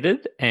it's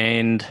headed,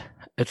 and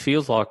it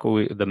feels like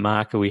we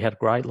had a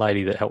great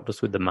lady that helped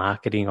us with the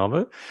marketing of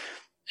it,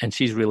 and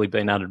she's really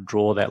been able to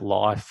draw that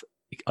life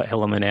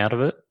element out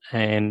of it.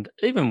 And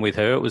even with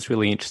her, it was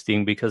really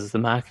interesting because the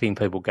marketing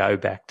people go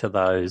back to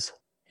those,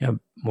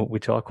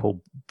 which I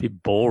call a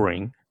bit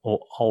boring or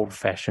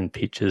old-fashioned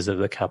pictures of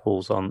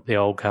the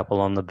old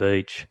couple on the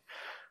beach,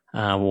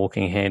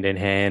 walking hand in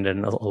hand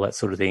and all that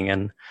sort of thing.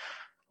 And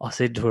I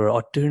said to her,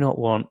 I do not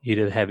want you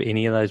to have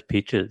any of those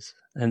pictures.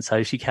 And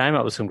so she came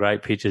up with some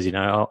great pictures,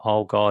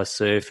 old guys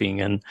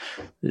surfing. And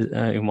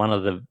in one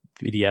of the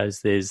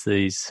videos, there's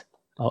these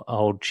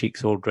old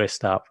chicks all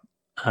dressed up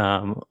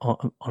on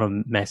a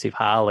massive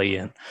Harley,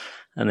 and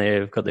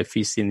they've got their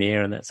fists in the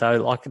air and that. So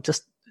like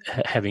just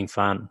having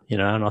fun,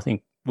 and I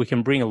think we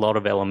can bring a lot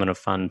of element of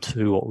fun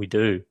to what we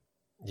do.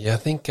 Yeah, I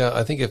think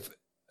if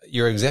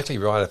you're exactly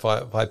right. If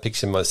I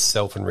picture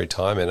myself in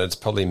retirement, it's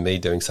probably me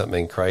doing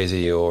something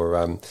crazy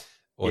or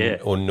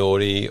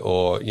naughty,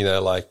 or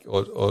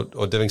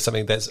or doing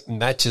something that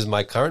matches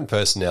my current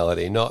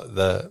personality, not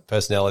the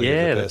personality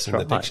of the person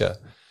in the picture.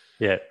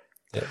 Yeah.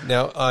 Yeah.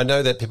 Now, I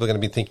know that people are going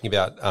to be thinking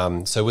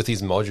about, so with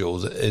these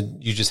modules,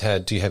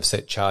 do you have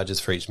set charges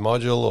for each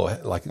module,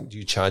 or do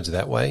you charge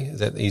that way? Is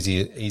that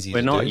easy We're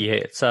to not do?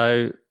 yet.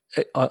 So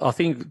I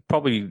think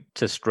probably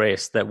to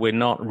stress that we're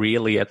not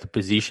really at the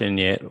position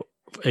yet,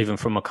 even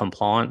from a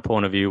compliant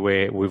point of view,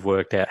 where we've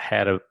worked out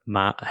how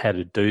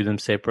to do them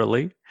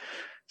separately.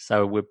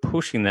 So we're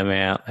pushing them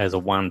out as a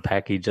one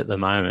package at the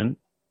moment.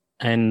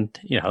 And,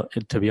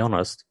 to be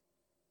honest,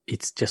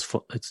 it's just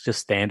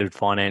standard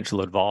financial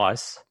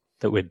advice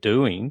that we're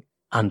doing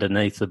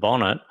underneath the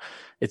bonnet.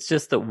 It's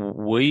just that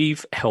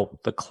we've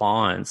helped the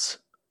clients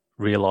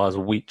realize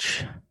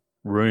which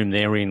room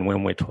they're in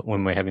when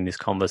we're having this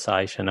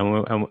conversation,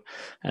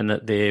 and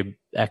that they're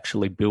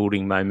actually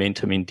building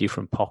momentum in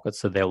different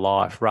pockets of their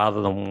life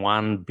rather than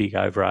one big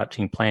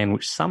overarching plan,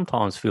 which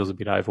sometimes feels a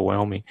bit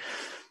overwhelming.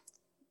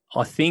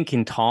 I think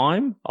in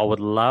time, I would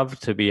love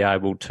to be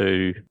able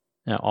to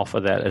offer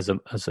that as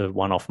a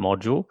one-off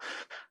module.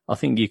 I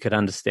think you could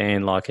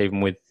understand, like even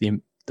with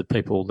the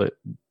people that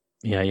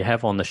you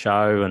have on the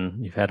show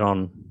and you've had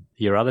on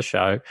your other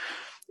show,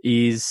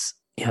 is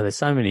there's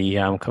so many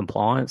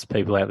compliance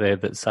people out there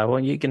that say, well,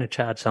 you're going to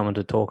charge someone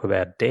to talk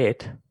about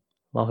debt,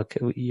 like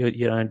you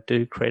don't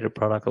do credit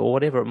product or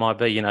whatever it might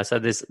be. So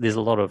there's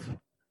a lot of,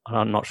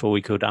 I'm not sure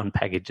we could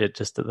unpackage it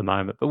just at the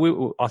moment, but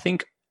I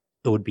think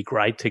it would be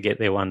great to get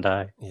there one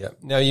day. Yeah.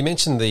 Now you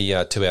mentioned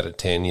the 2 out of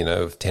 10,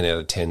 10 out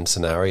of 10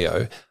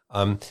 scenario.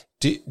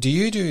 Do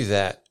you do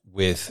that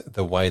with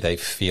the way they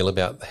feel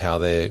about how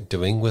they're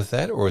doing with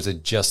that, or is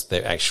it just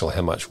their actual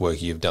how much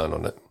work you've done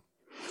on it?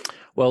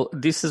 Well,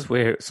 this is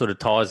where it sort of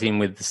ties in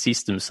with the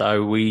system.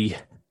 So we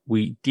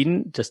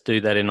didn't just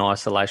do that in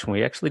isolation.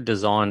 We actually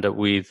designed it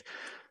with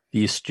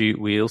the Astute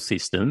Wheel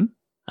system,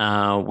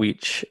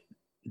 which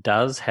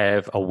does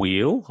have a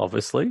wheel,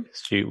 obviously,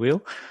 Astute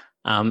Wheel,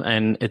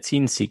 and it's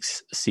in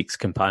six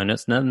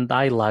components, and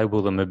they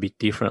label them a bit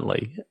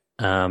differently.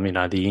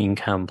 The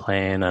income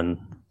plan and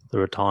the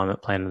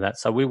retirement plan and that.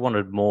 So we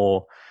wanted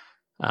more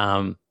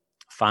fun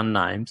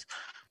names,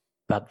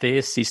 but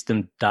their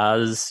system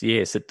does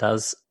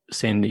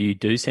send out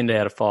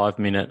a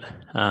 5-minute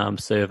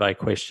survey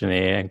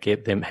questionnaire and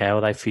get them how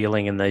are they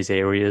feeling in these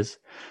areas,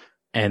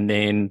 and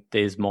then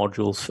there's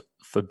modules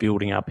for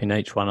building up in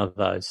each one of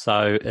those.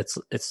 So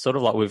it's sort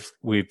of like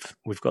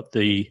we've got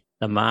the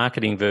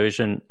marketing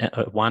version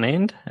at one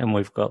end, and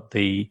we've got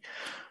the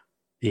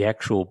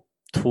actual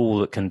tool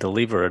that can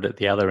deliver it at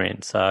the other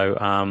end.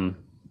 So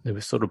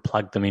we've sort of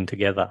plugged them in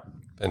together.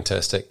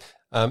 Fantastic.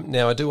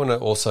 Now, I do want to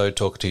also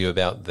talk to you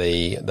about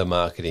the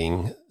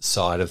marketing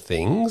side of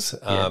things,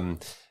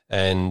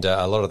 and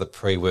a lot of the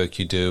pre-work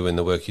you do and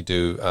the work you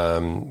do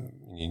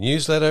in your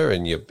newsletter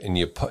and in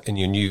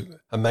your new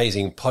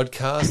amazing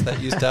podcast that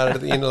you started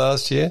at the end of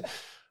last year.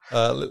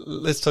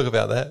 Let's talk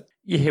about that.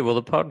 Yeah, well,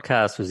 the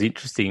podcast was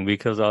interesting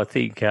because I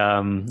think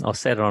I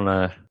sat on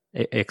a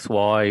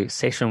XY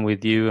session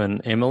with you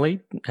and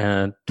Emily,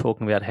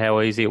 talking about how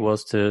easy it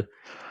was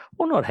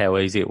not how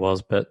easy it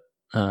was, but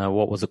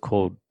what was it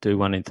called? Do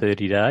one in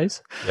 30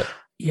 days. Yep.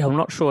 Yeah, I'm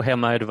not sure how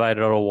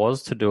motivated I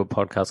was to do a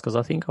podcast, because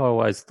I think I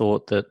always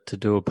thought that to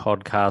do a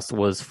podcast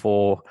was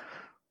for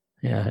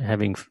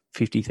having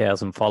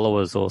 50,000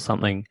 followers or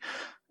something.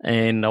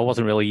 And I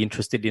wasn't really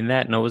interested in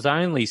that. And it was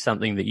only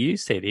something that you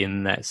said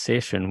in that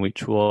session,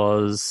 which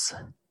was,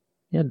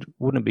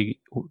 wouldn't it be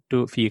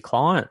do it for your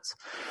clients?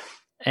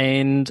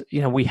 And,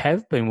 we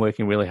have been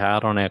working really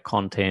hard on our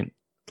content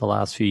the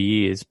last few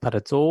years, but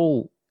it's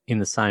all in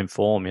the same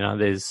form.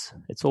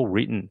 It's all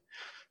written,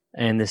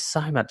 and there's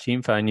so much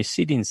info, and you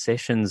sit in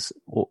sessions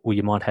where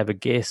you might have a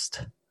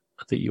guest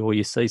or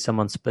you see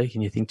someone speak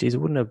and you think, geez,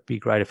 wouldn't it be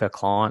great if our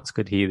clients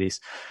could hear this?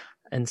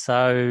 And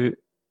so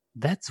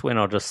that's when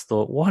I just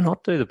thought, why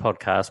not do the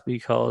podcast?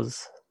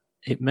 Because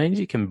it means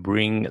you can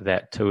bring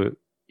that to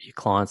your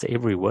clients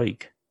every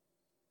week.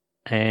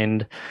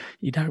 And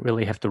you don't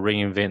really have to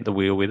reinvent the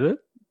wheel with it.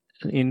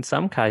 In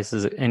some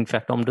cases, in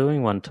fact, I'm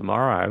doing one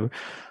tomorrow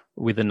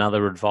with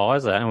another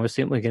advisor, and we're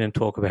simply going to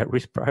talk about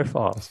risk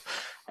profiles.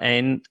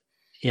 And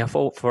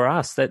for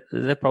us,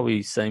 that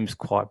probably seems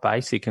quite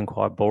basic and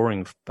quite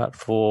boring, but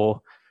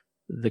for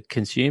the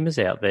consumers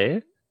out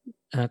there,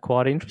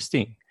 quite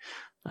interesting.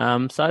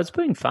 So it's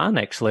been fun,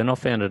 actually, and I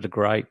found it a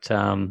great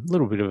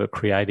little bit of a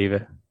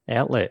creative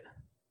outlet.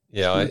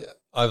 Yeah,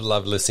 I've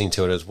loved listening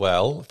to it as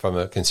well from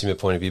a consumer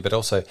point of view, but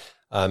also,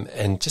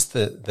 and just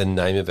the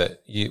name of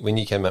it. When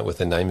you came up with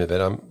the name of it,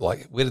 I'm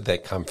like, where did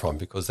that come from?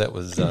 Because that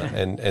was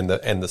and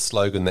the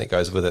slogan that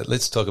goes with it.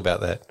 Let's talk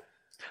about that.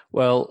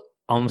 Well,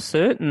 I'm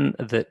certain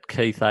that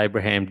Keith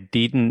Abraham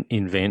didn't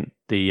invent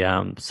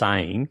the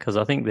saying, because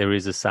I think there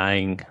is a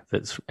saying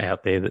that's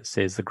out there that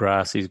says the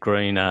grass is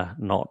greener,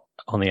 not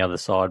on the other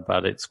side,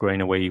 but it's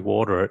greener where you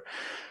water it.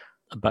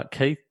 But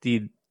Keith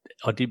did.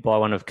 I did buy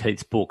one of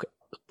Keith's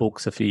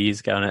books a few years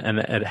ago, and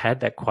it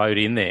had that quote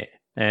in there.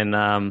 And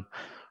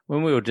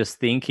when we were just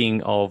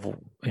thinking of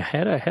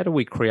how do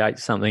we create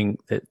something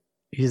that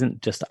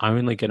isn't just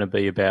only going to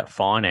be about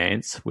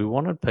finance, we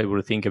wanted people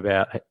to think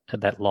about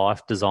that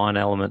life design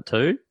element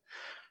too.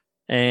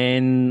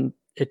 And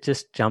it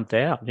just jumped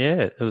out.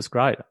 Yeah, it was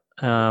great.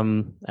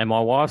 And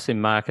my wife's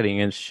in marketing,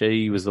 and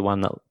she was the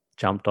one that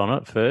jumped on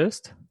it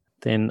first.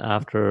 Then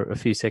after a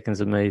few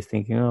seconds of me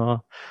thinking, I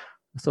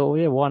thought, well,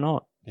 yeah, why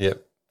not?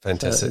 Yep.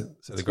 Fantastic.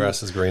 So the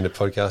Grass is Greener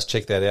podcast.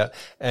 Check that out.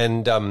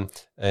 And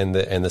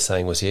the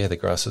saying was, the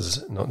grass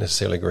is not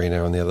necessarily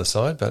greener on the other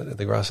side, but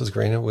the grass is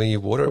greener where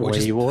you water it, which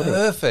is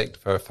perfect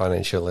for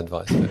financial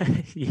advice.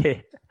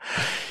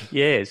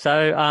 Yeah.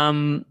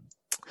 So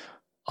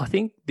I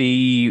think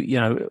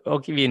I'll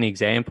give you an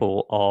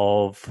example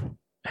of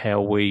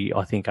how we,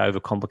 I think,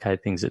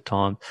 overcomplicate things at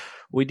times.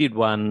 We did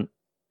one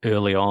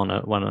early on,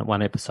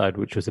 one episode,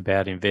 which was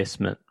about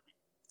investment.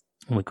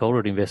 And we called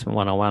it Investment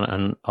 101.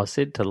 And I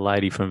said to the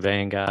lady from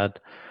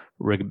Vanguard,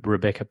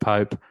 Rebecca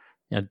Pope,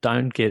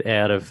 don't get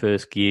out of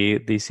first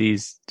gear. This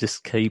is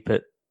just keep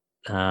it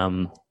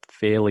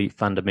fairly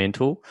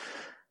fundamental.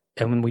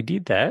 And when we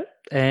did that,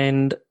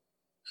 and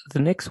the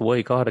next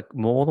week I had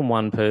more than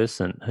one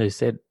person who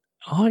said,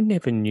 I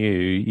never knew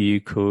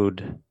you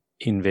could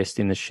invest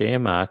in the share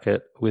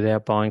market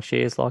without buying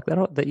shares like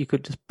that you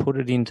could just put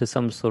it into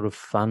some sort of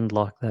fund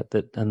like that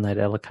and they'd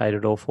allocate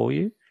it all for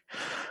you.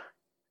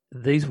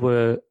 These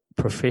were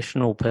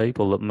professional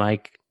people that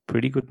make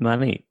pretty good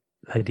money.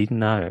 They didn't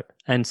know.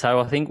 And so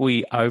I think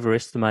we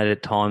overestimate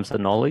at times the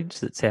knowledge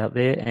that's out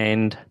there,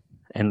 and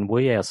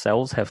we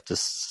ourselves have to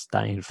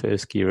stay in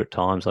first gear at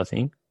times, I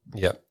think.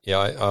 Yeah.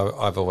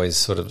 I've always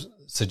sort of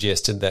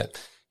suggested that,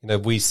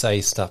 we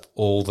say stuff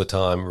all the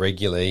time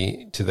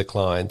regularly to the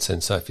clients.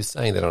 And so if you're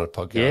saying that on a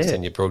podcast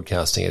and you're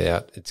broadcasting it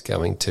out, it's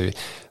going to,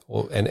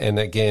 and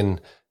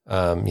again,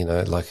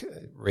 like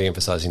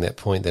re-emphasizing that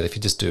point that if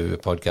you just do a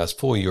podcast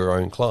for your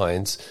own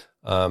clients,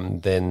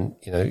 then,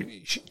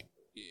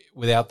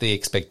 without the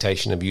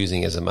expectation of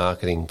using it as a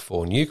marketing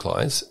for new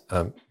clients,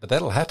 but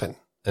that'll happen.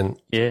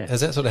 And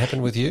has that sort of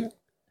happened with you?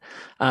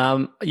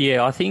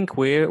 I think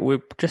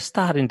we're just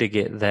starting to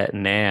get that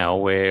now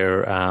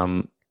where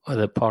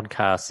the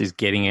podcast is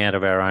getting out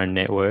of our own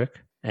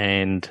network,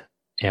 and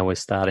we're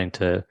starting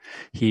to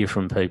hear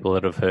from people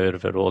that have heard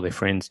of it or their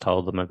friends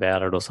told them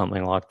about it or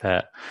something like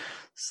that.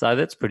 So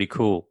that's pretty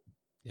cool.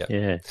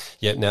 Yeah.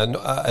 Now,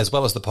 as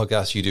well as the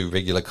podcast, you do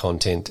regular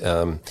content,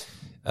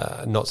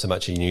 not so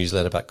much a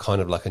newsletter, but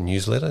kind of like a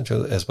newsletter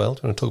as well.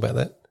 Do you want to talk about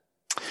that?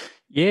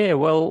 Yeah,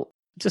 well,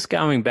 just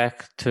going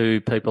back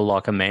to people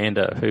like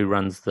Amanda, who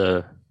runs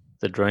the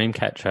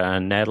Dreamcatcher,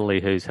 and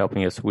Natalie, who's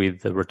helping us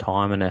with the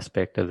retirement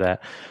aspect of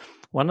that.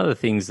 One of the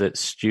things that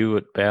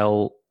Stuart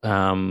Bell,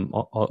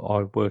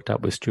 I worked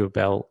up with Stuart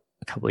Bell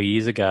a couple of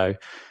years ago,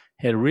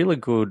 had a really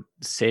good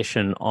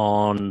session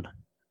on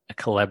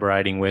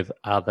collaborating with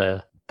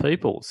other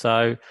people.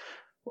 So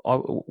I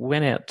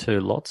went out to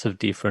lots of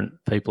different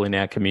people in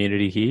our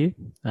community here,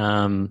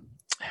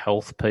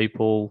 health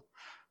people,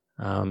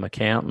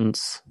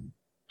 accountants,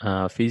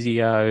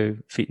 physio,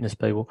 fitness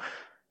people,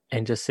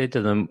 and just said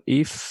to them,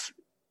 if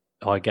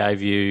I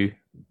gave you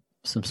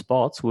some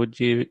spots, would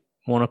you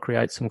want to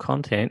create some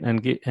content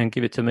and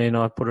give it to me, and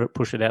I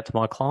push it out to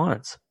my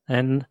clients?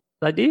 And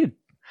they did.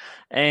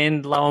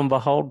 And lo and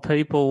behold,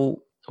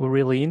 people were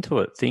really into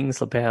it.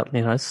 Things about,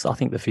 I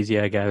think the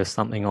physio gave us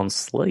something on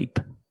sleep,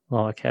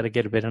 like how to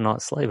get a better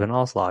night's sleep. And I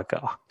was like,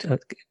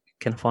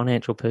 can a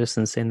financial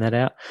person send that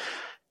out?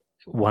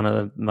 One of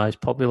the most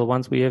popular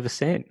ones we ever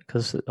sent,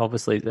 because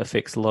obviously it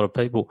affects a lot of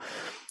people.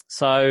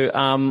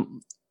 So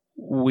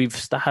we've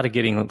started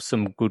getting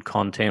some good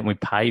content. We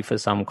pay for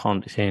some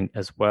content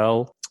as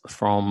well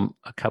from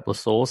a couple of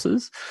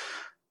sources,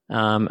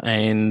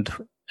 and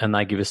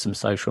they give us some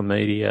social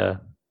media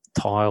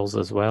tiles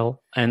as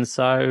well. And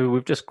so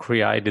we've just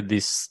created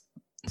this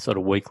sort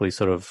of weekly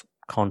sort of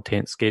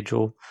content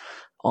schedule.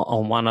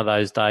 on one of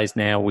those days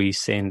now, we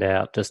send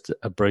out just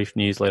a brief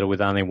newsletter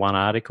with only one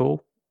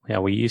article.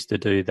 We used to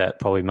do that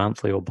probably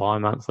monthly or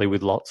bi-monthly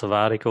with lots of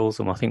articles,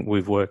 and I think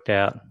we've worked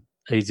out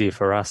easier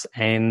for us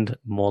and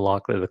more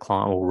likely the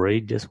client will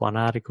read just one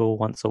article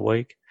once a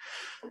week.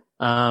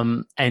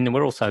 And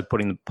we're also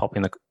popping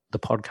the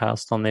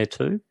podcast on there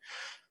too.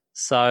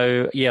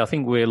 So, I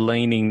think we're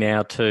leaning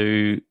now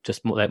to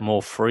just that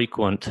more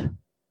frequent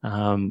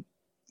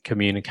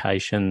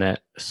communication,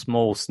 that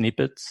small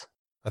snippets.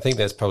 I think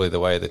that's probably the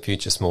way of the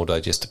future, small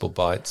digestible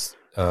bites.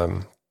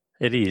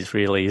 It is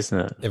really, isn't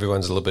it?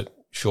 Everyone's a little bit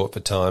short for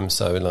time,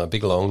 so a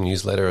big, long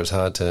newsletter is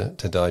hard to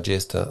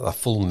digest. A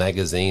full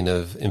magazine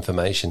of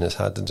information is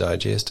hard to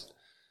digest.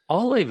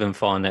 I'll even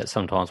find that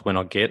sometimes when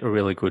I get a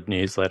really good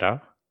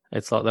newsletter,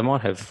 it's like they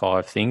might have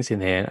 5 things in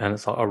there, and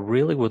it's like I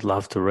really would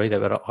love to read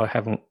it, but I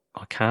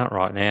can't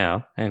right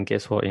now. And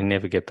guess what? You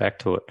never get back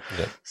to it.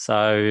 Yep.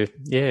 So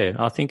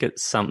I think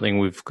it's something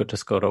we've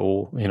just got to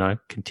all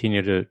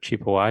continue to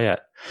chip away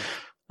at,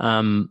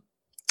 and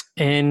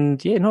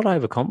not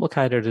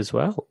overcomplicate it as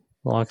well.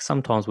 Like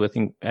sometimes we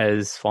think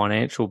as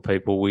financial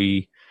people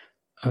we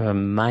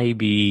may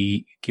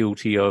be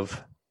guilty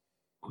of,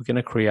 we're going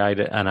to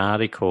create an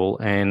article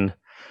and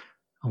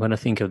I'm going to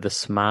think of the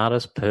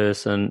smartest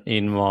person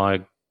in my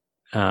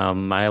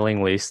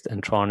mailing list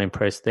and try and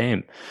impress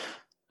them.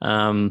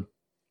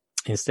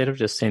 Instead of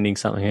just sending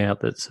something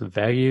out that's of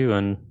value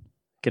and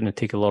going to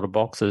tick a lot of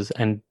boxes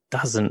and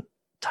doesn't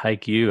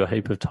take you a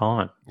heap of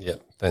time. Yeah,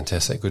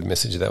 fantastic. Good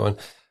message, that one.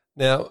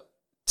 Now,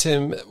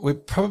 Tim, we'll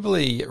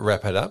probably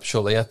wrap it up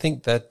shortly. I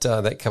think that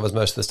that covers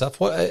most of the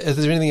stuff. Is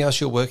there anything else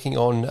you're working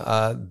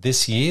on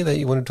this year that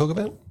you want to talk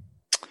about?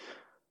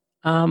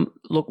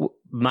 Look,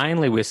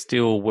 mainly we're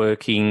still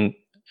working,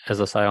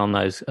 as I say, on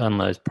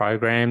those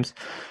programs.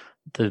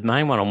 The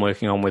main one I'm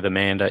working on with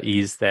Amanda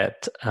is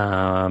that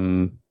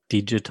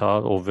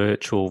digital or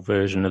virtual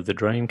version of the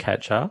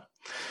Dreamcatcher.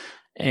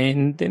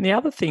 And then the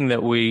other thing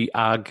that we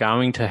are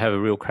going to have a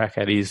real crack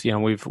at is,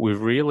 we've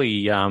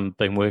really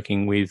been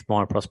working with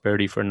My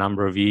Prosperity for a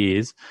number of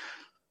years,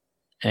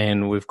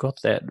 and we've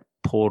got that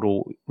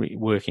portal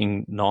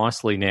working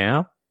nicely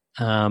now.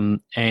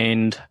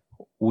 And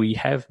we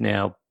have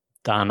now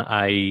done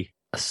a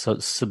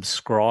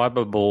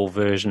subscribable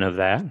version of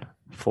that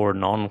for a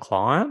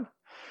non-client.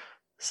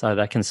 So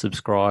they can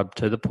subscribe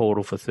to the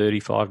portal for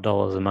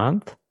 $35 a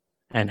month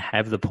and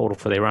have the portal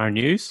for their own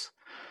use.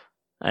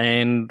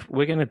 And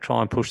we're going to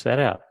try and push that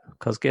out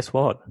because guess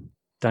what?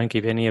 Don't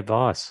give any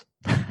advice.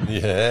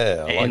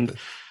 Yeah, I like that.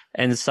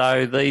 And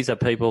so these are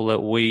people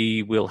that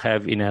we will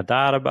have in our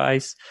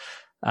database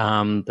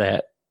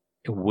that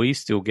we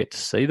still get to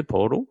see the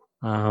portal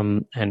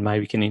and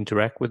maybe can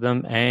interact with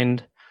them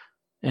and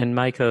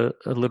make a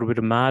little bit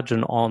of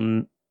margin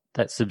on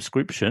that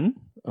subscription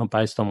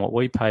based on what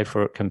we pay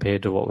for it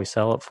compared to what we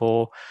sell it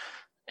for.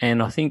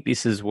 And I think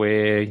this is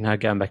where,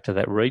 going back to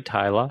that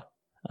retailer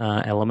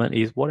element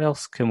is what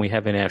else can we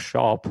have in our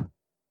shop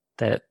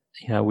that,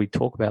 we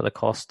talk about the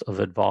cost of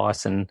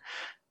advice and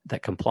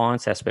that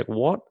compliance aspect.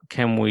 What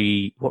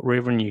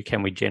revenue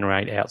can we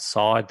generate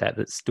outside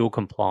that's still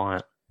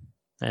compliant?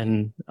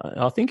 And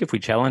I think if we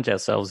challenge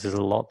ourselves, there's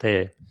a lot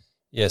there.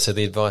 Yeah, so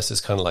the advice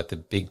is kind of like the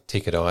big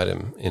ticket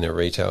item in a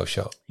retail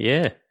shop.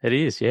 Yeah, it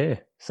is, yeah.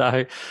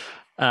 So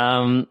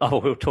we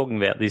were talking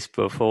about this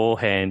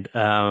beforehand,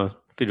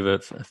 bit of a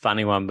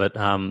funny one, but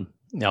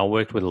I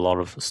worked with a lot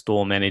of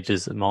store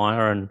managers at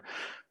Myer and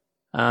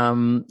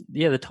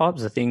the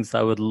types of things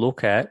they would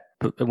look at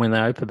when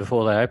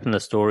before they open the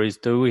store is,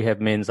 do we have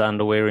men's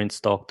underwear in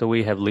stock? Do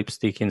we have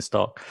lipstick in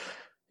stock?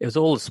 It was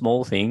all the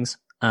small things.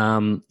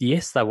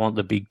 Yes, they want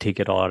the big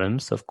ticket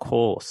items, of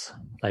course.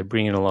 They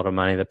bring in a lot of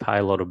money, they pay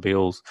a lot of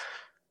bills.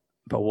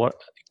 But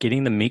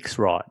getting the mix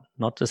right,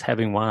 not just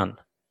having one.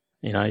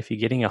 If you're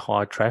getting a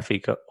high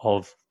traffic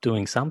of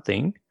doing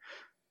something,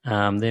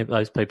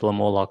 those people are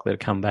more likely to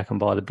come back and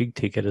buy the big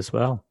ticket as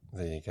well.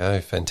 There you go.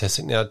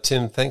 Fantastic. Now,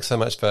 Tim, thanks so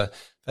much for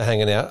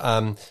hanging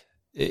out.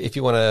 If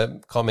you want to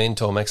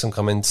comment or make some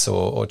comments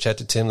or chat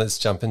to Tim, let's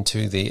jump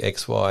into the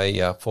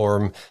XY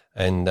forum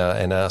and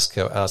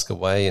ask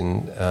away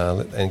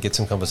and get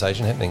some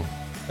conversation happening.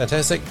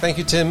 Fantastic. Thank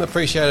you, Tim.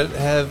 Appreciate it.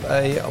 Have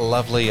a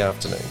lovely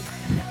afternoon.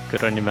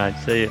 Good on you, mate.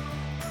 See you.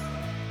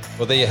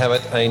 Well, there you have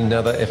it,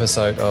 another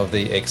episode of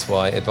the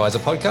XY Advisor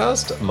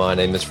podcast. My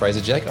name is Fraser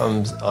Jack.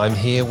 I'm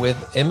here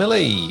with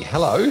Emily.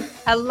 Hello.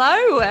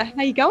 Hello.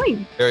 How you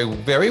going? Very,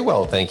 very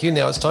well, thank you.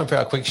 Now it's time for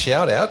our quick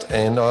shout out,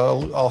 and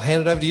I'll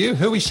hand it over to you.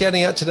 Who are we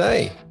shouting out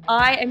today?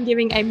 I am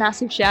giving a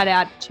massive shout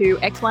out to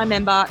XY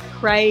member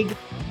Craig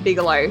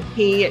Bigelow.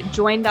 He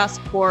joined us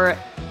for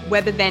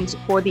web event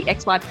for the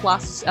XY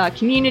Plus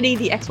community,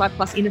 the XY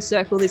Plus Inner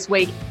Circle this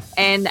week,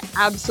 and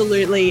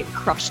absolutely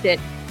crushed it.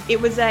 It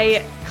was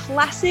a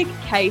classic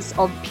case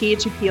of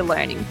peer-to-peer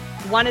learning.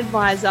 One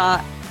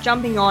advisor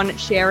jumping on,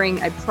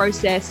 sharing a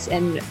process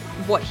and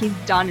what he's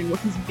done and what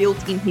he's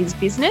built in his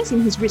business,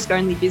 in his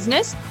risk-only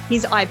business.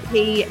 His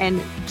IP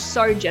and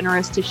so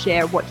generous to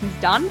share what he's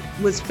done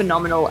was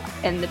phenomenal.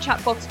 And the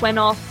chat box went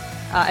off.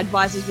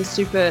 advisors were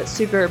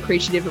super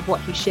appreciative of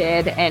what he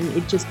shared, and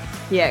it just,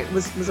 it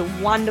was a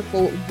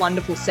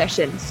wonderful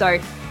session. So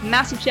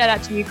massive shout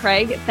out to you,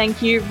 Craig.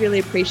 Thank you. Really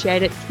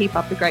appreciate it. Keep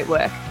up the great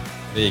work.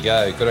 There you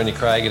go. Good on you,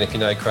 Craig. And if you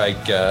know Craig,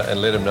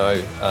 and let him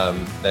know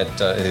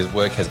that his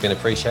work has been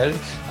appreciated.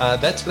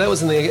 That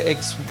was in the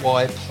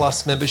XY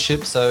Plus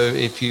membership. So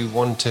if you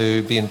want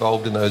to be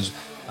involved in those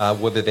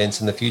web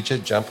events in the future,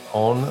 jump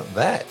on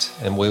that.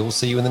 And we will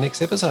see you in the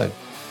next episode.